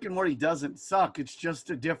 well, Rick and Morty doesn't suck. It's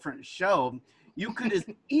just a different show. You could as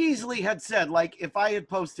easily had said, like, if I had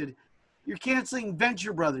posted, you're canceling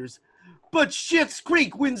Venture Brothers. but Schitt's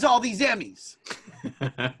Creek wins all these Emmys.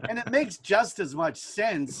 And it makes just as much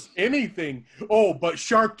sense. Anything. Oh, but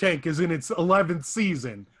Shark Tank is in its 11th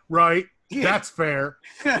season, right? Yeah. That's fair.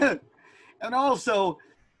 And also,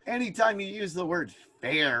 anytime you use the word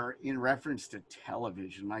fair in reference to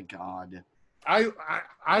television, my God.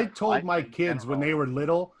 I told my kids when they were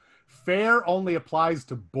little, fair only applies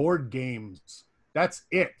to board games. That's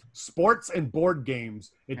it. Sports and board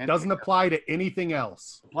games. It doesn't apply to anything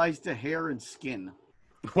else. Applies to hair and skin.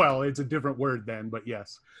 Well, it's a different word then, but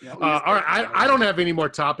yes. Yeah, all right, I don't have any more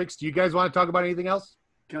topics. Do you guys want to talk about anything else?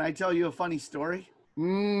 Can I tell you a funny story?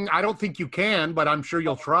 I don't think you can, but I'm sure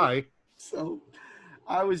you'll try. So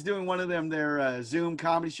I was doing one of their Zoom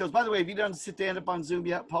comedy shows. By the way, have you done stand-up on Zoom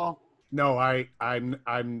yet, Paul? No,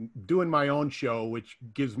 I'm doing my own show, which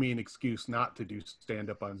gives me an excuse not to do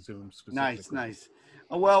stand-up on Zoom specifically. Nice.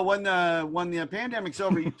 Well, when the pandemic's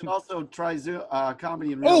over, you can also try Zoom,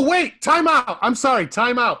 comedy. Oh, wait, time out. I'm sorry,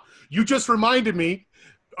 time out. You just reminded me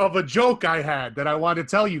of a joke I had that I want to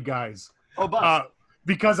tell you guys. Oh, bust.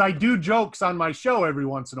 Because I do jokes on my show every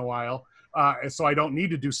once in a while, so I don't need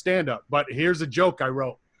to do stand-up. But here's a joke I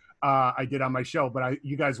wrote. I did on my show, but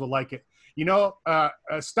you guys will like it. You know,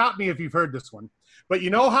 stop me if you've heard this one. But you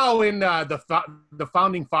know how in the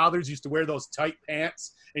founding fathers used to wear those tight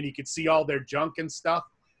pants and you could see all their junk and stuff?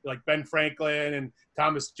 Like Ben Franklin and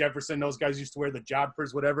Thomas Jefferson, those guys used to wear the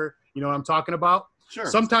jodhpurs, whatever. You know what I'm talking about? Sure.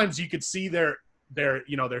 Sometimes you could see their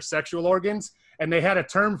sexual organs, and they had a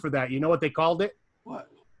term for that. You know what they called it? What?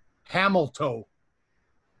 Camel toe.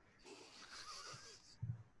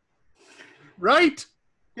 Right?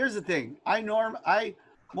 Here's the thing. I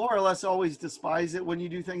more or less always despise it when you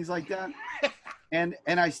do things like that. And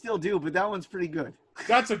I still do, but that one's pretty good.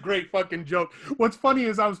 That's a great fucking joke. What's funny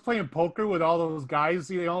is I was playing poker with all those guys,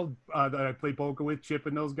 that I play poker with, Chip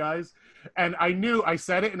and those guys. And I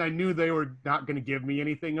said it, and I knew they were not going to give me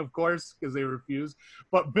anything, of course, because they refused.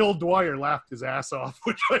 But Bill Dwyer laughed his ass off,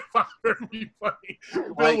 which I found very funny.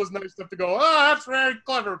 Bill was nice enough to go, "Oh, that's very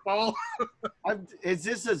clever, Paul." Is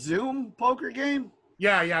this a Zoom poker game?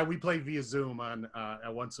 Yeah, we play via Zoom on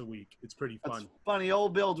once a week. It's pretty fun. That's funny.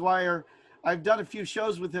 Old Bill Dwyer. I've done a few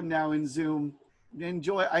shows with him now in Zoom.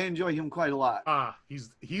 I enjoy him quite a lot.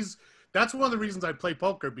 He's that's one of the reasons I play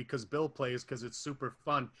poker, because Bill plays, because it's super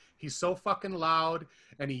fun. He's so fucking loud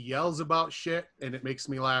and he yells about shit, and it makes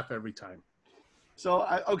me laugh every time. So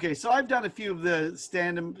I've done a few of the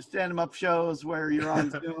stand 'em up shows where you're on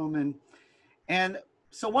Zoom, and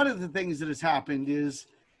so one of the things that has happened is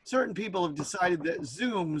certain people have decided that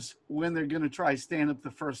Zooms when they're going to try stand up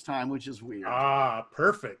the first time, which is weird.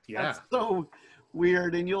 Perfect. Yeah. That's so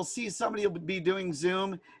weird. And you'll see somebody will be doing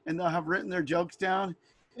Zoom and they'll have written their jokes down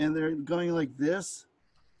and they're going like this.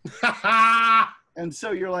 And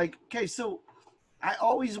so you're like, okay, so I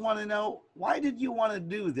always want to know, why did you want to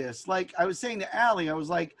do this? Like I was saying to Allie, I was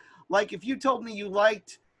like if you told me you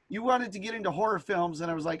wanted to get into horror films,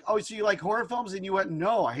 and I was like, oh, so you like horror films? And you went,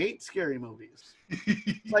 no, I hate scary movies.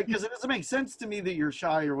 Like, because it doesn't make sense to me that you're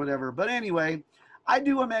shy or whatever. But anyway, I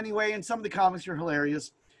do them anyway, and some of the comics are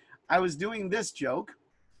hilarious. I was doing this joke,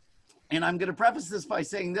 and I'm going to preface this by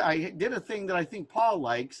saying that I did a thing that I think Paul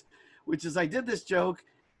likes, which is I did this joke,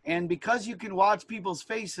 and because you can watch people's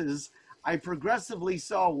faces, I progressively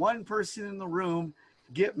saw one person in the room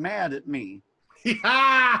get mad at me.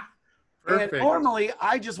 Yeah. Perfect. And normally,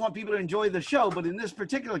 I just want people to enjoy the show, but in this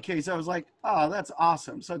particular case, I was like, "Oh, that's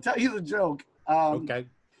awesome!" So I'll tell you the joke. Okay.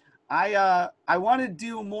 I want to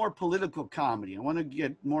do more political comedy. I want to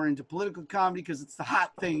get more into political comedy because it's the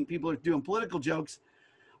hot thing. People are doing political jokes,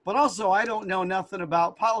 but also I don't know nothing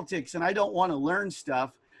about politics, and I don't want to learn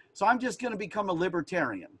stuff. So I'm just going to become a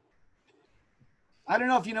libertarian. I don't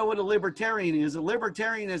know if you know what a libertarian is. A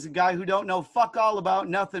libertarian is a guy who don't know fuck all about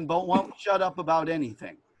nothing, but won't shut up about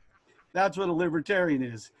anything. That's what a libertarian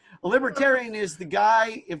is. A libertarian is the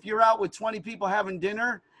guy, if you're out with 20 people having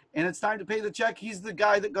dinner and it's time to pay the check, he's the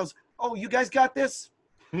guy that goes, oh, you guys got this?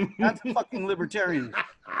 That's a fucking libertarian.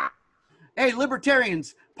 Hey,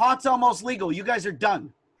 libertarians, pot's almost legal. You guys are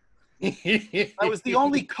done. That was the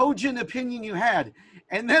only cogent opinion you had.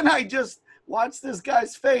 And then I just watched this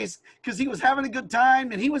guy's face because he was having a good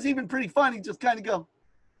time and he was even pretty fun. He just kind of go.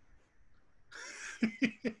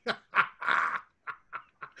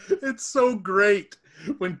 It's so great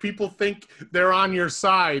when people think they're on your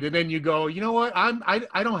side, and then you go, you know what?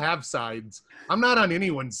 I don't have sides. I'm not on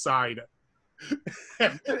anyone's side.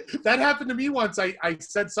 That happened to me once. I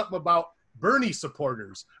said something about Bernie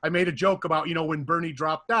supporters. I made a joke about, when Bernie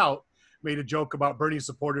dropped out, made a joke about Bernie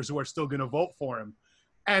supporters who are still going to vote for him.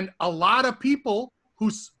 And a lot of people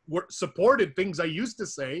who supported things I used to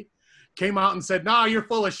say came out and said, "No, you're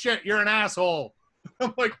full of shit. You're an asshole."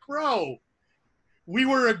 I'm like, bro, we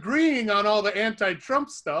were agreeing on all the anti-Trump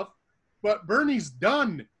stuff, but Bernie's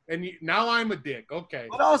done. And now I'm a dick. Okay.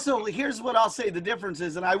 But also, here's what I'll say the difference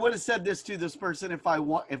is, and I would have said this to this person if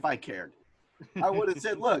I cared. I would have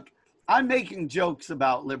said, look, I'm making jokes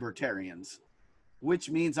about libertarians, which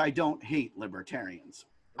means I don't hate libertarians.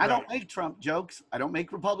 Right. I don't make Trump jokes. I don't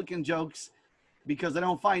make Republican jokes because I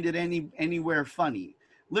don't find it anywhere funny.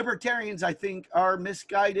 Libertarians, I think, are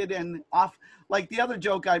misguided and off. Like the other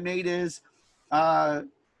joke I made is,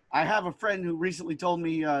 I have a friend who recently told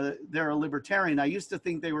me they're a libertarian. I used to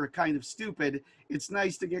think they were kind of stupid. It's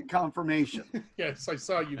nice to get confirmation. Yes, I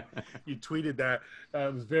saw you. You tweeted that.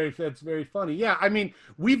 That's very funny. Yeah, I mean,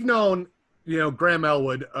 we've known, Graham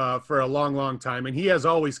Elwood for a long, long time, and he has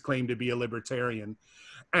always claimed to be a libertarian.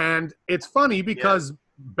 And it's funny because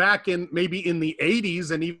back in maybe in the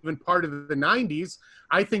 80s and even part of the 90s,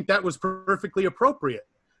 I think that was perfectly appropriate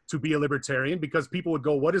to be a libertarian, because people would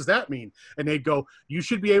go, "What does that mean?" And they'd go, "You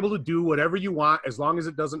should be able to do whatever you want as long as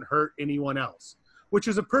it doesn't hurt anyone else," which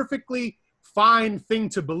is a perfectly fine thing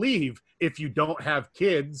to believe if you don't have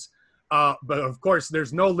kids. But of course,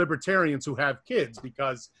 there's no libertarians who have kids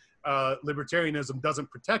because libertarianism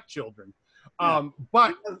doesn't protect children.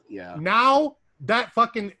 But now that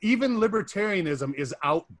fucking even libertarianism is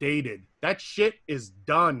outdated. That shit is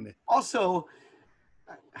done. Also,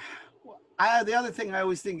 the other thing I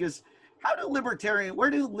always think is, where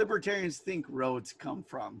do libertarians think roads come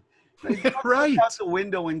from? They right. Look out the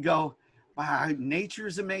window and go, wow,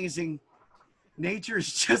 nature's amazing.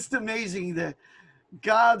 Nature's just amazing. That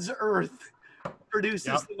God's earth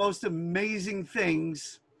produces the most amazing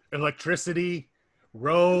things. Electricity,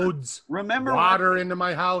 roads, water into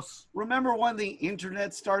my house. Remember when the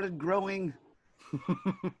internet started growing?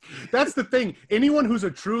 That's the thing. Anyone who's a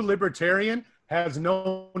true libertarian has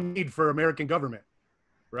no need for American government,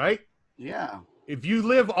 right? Yeah. If you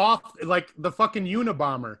live off, like the fucking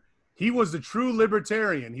Unabomber, he was a true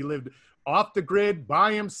libertarian. He lived off the grid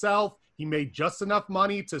by himself. He made just enough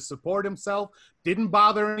money to support himself, didn't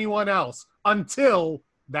bother anyone else until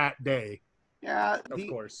that day. Yeah. Of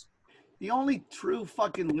course. The only true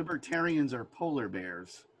fucking libertarians are polar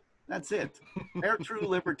bears. That's it. They're true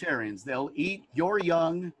libertarians. They'll eat your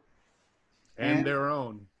young and their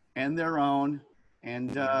own. And their own,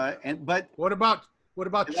 but what about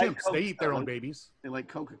chimps? They eat their own babies. They like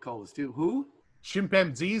Coca-Colas too. Who?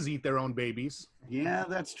 Chimpanzees eat their own babies. Yeah,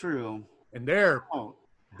 that's true. And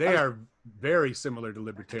they are very similar to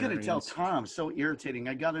libertarians. I'm gonna tell Tom, so irritating.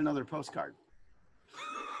 I got another postcard.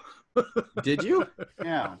 Did you?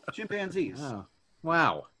 Yeah, chimpanzees. Oh.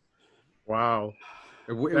 Wow.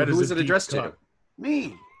 Who was it addressed to?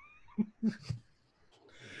 Me.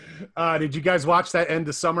 Did you guys watch that End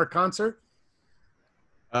of Summer concert?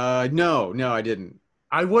 No, I didn't.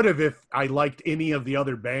 I would have if I liked any of the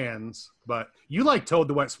other bands, but you like Toad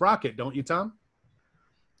the Wet Sprocket, don't you, Tom?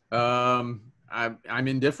 I'm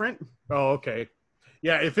indifferent. Oh, okay.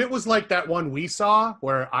 Yeah, if it was like that one we saw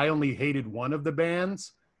where I only hated one of the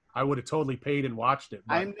bands, I would have totally paid and watched it.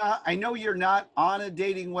 But... I know you're not on a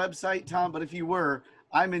dating website, Tom, but if you were,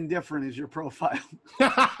 I'm indifferent as your profile.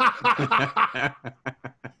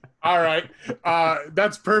 All right.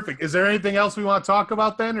 That's perfect. Is there anything else we want to talk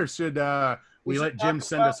about then, or should we let Jim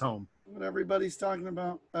send us home? What everybody's talking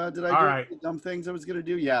about. Did I do the dumb things I was going to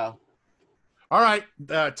do? Yeah. All right.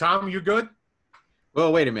 Tom, you good?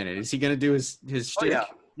 Well, wait a minute. Is he going to do his shtick? Yeah.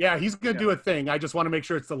 Yeah, he's going to do a thing. I just want to make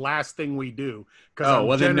sure it's the last thing we do. Oh,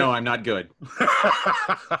 well, then no, I'm not good.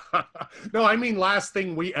 No, I mean last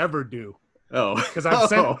thing we ever do. Oh. Because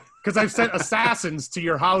I've sent assassins to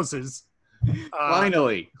your houses.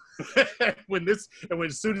 Finally. As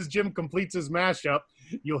soon as Jim completes his mashup,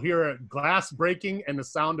 you'll hear a glass breaking and the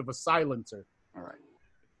sound of a silencer.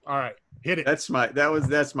 All right, hit it. That's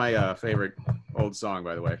my favorite old song,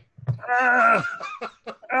 by the way.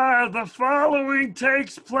 The following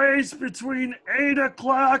takes place between 8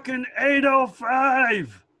 o'clock and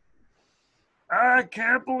 8:05. I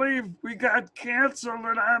can't believe we got canceled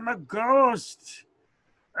and I'm a ghost.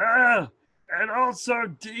 And also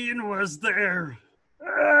Dean was there.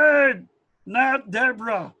 Not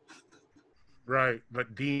Deborah. Right,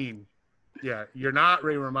 but Dean. Yeah, you're not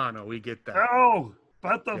Ray Romano. We get that. No,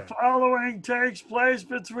 but the following takes place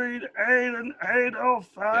between 8 and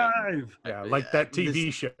 8:05. Yeah, like that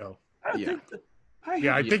TV show.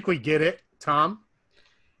 I think we get it, Tom.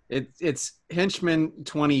 It's Henchman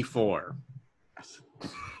 24.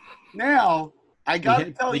 Now, I gotta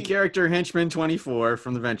tell the you, character Henchman 24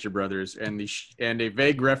 from the Venture Brothers, and a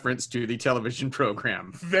vague reference to the television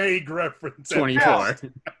program Vague reference. 24.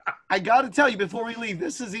 I gotta tell you before we leave,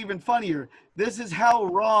 this is even funnier. This is how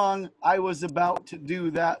wrong I was about to do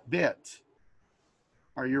that bit.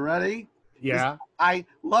 Are you ready? Yeah.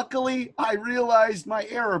 Luckily I realized my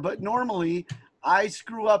error, but normally I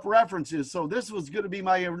screw up references, so this was going to be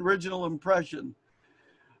my original impression.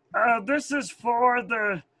 This is for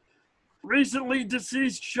the recently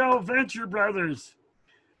deceased show Venture Brothers.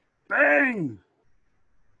 Bang!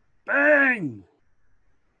 Bang!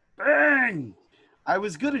 Bang! I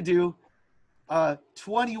was going to do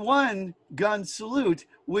 21 gun salute,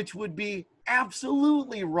 which would be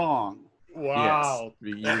absolutely wrong. Wow.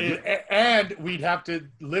 Yes. And we'd have to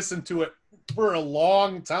listen to it for a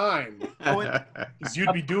long time. Because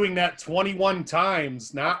you'd be doing that 21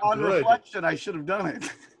 times. Not On good. reflection, I should have done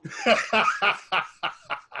it.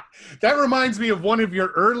 That reminds me of one of your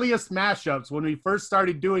earliest mashups when we first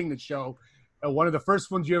started doing the show. One of the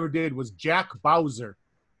first ones you ever did was Jack Bowser.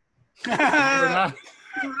 Right.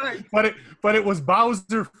 But it was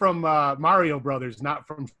Bowser from Mario Brothers, not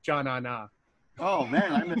from Sha-Na-Na. Oh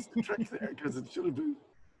man, I missed the trick there because it should have been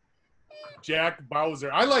Jack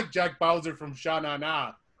Bowser. I like Jack Bowser from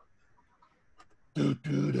Sha-Na-Na. Do,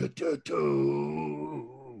 do, do, do,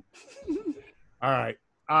 do. All right.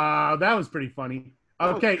 That was pretty funny.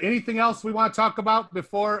 Okay, anything else we want to talk about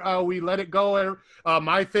before we let it go?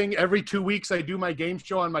 My thing, every 2 weeks I do my game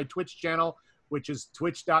show on my Twitch channel, which is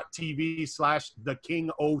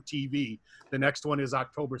twitch.tv/thekingotv. The next one is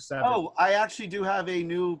October 7th. Oh, I actually do have a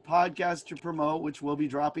new podcast to promote, which will be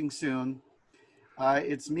dropping soon.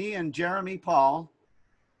 It's me and Jeremy Paul,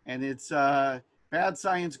 and it's Bad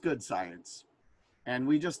Science, Good Science. And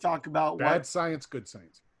we just talk about Bad science, good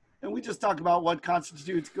science. And we just talk about what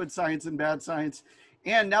constitutes good science and bad science.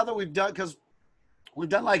 And now that we've done, because we've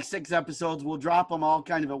done like 6 episodes, we'll drop them all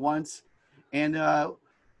kind of at once. And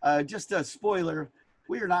just a spoiler,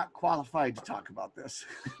 we are not qualified to talk about this.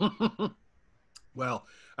 Well,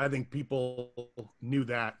 I think people knew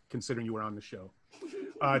that considering you were on the show.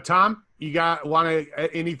 Tom, you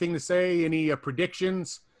anything to say? Any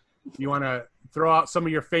predictions? You want to throw out some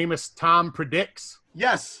of your famous Tom predicts?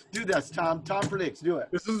 Yes, do this, Tom. Tom predicts. Do it.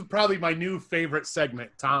 This is probably my new favorite segment,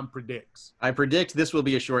 Tom predicts. I predict this will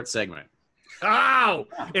be a short segment. Ow!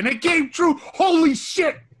 And it came true. Holy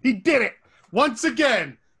shit! He did it. Once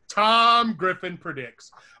again, Tom Griffin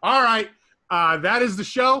predicts. All right. That is the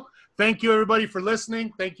show. Thank you, everybody, for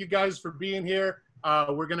listening. Thank you guys for being here.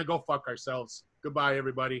 We're going to go fuck ourselves. Goodbye,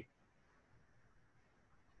 everybody.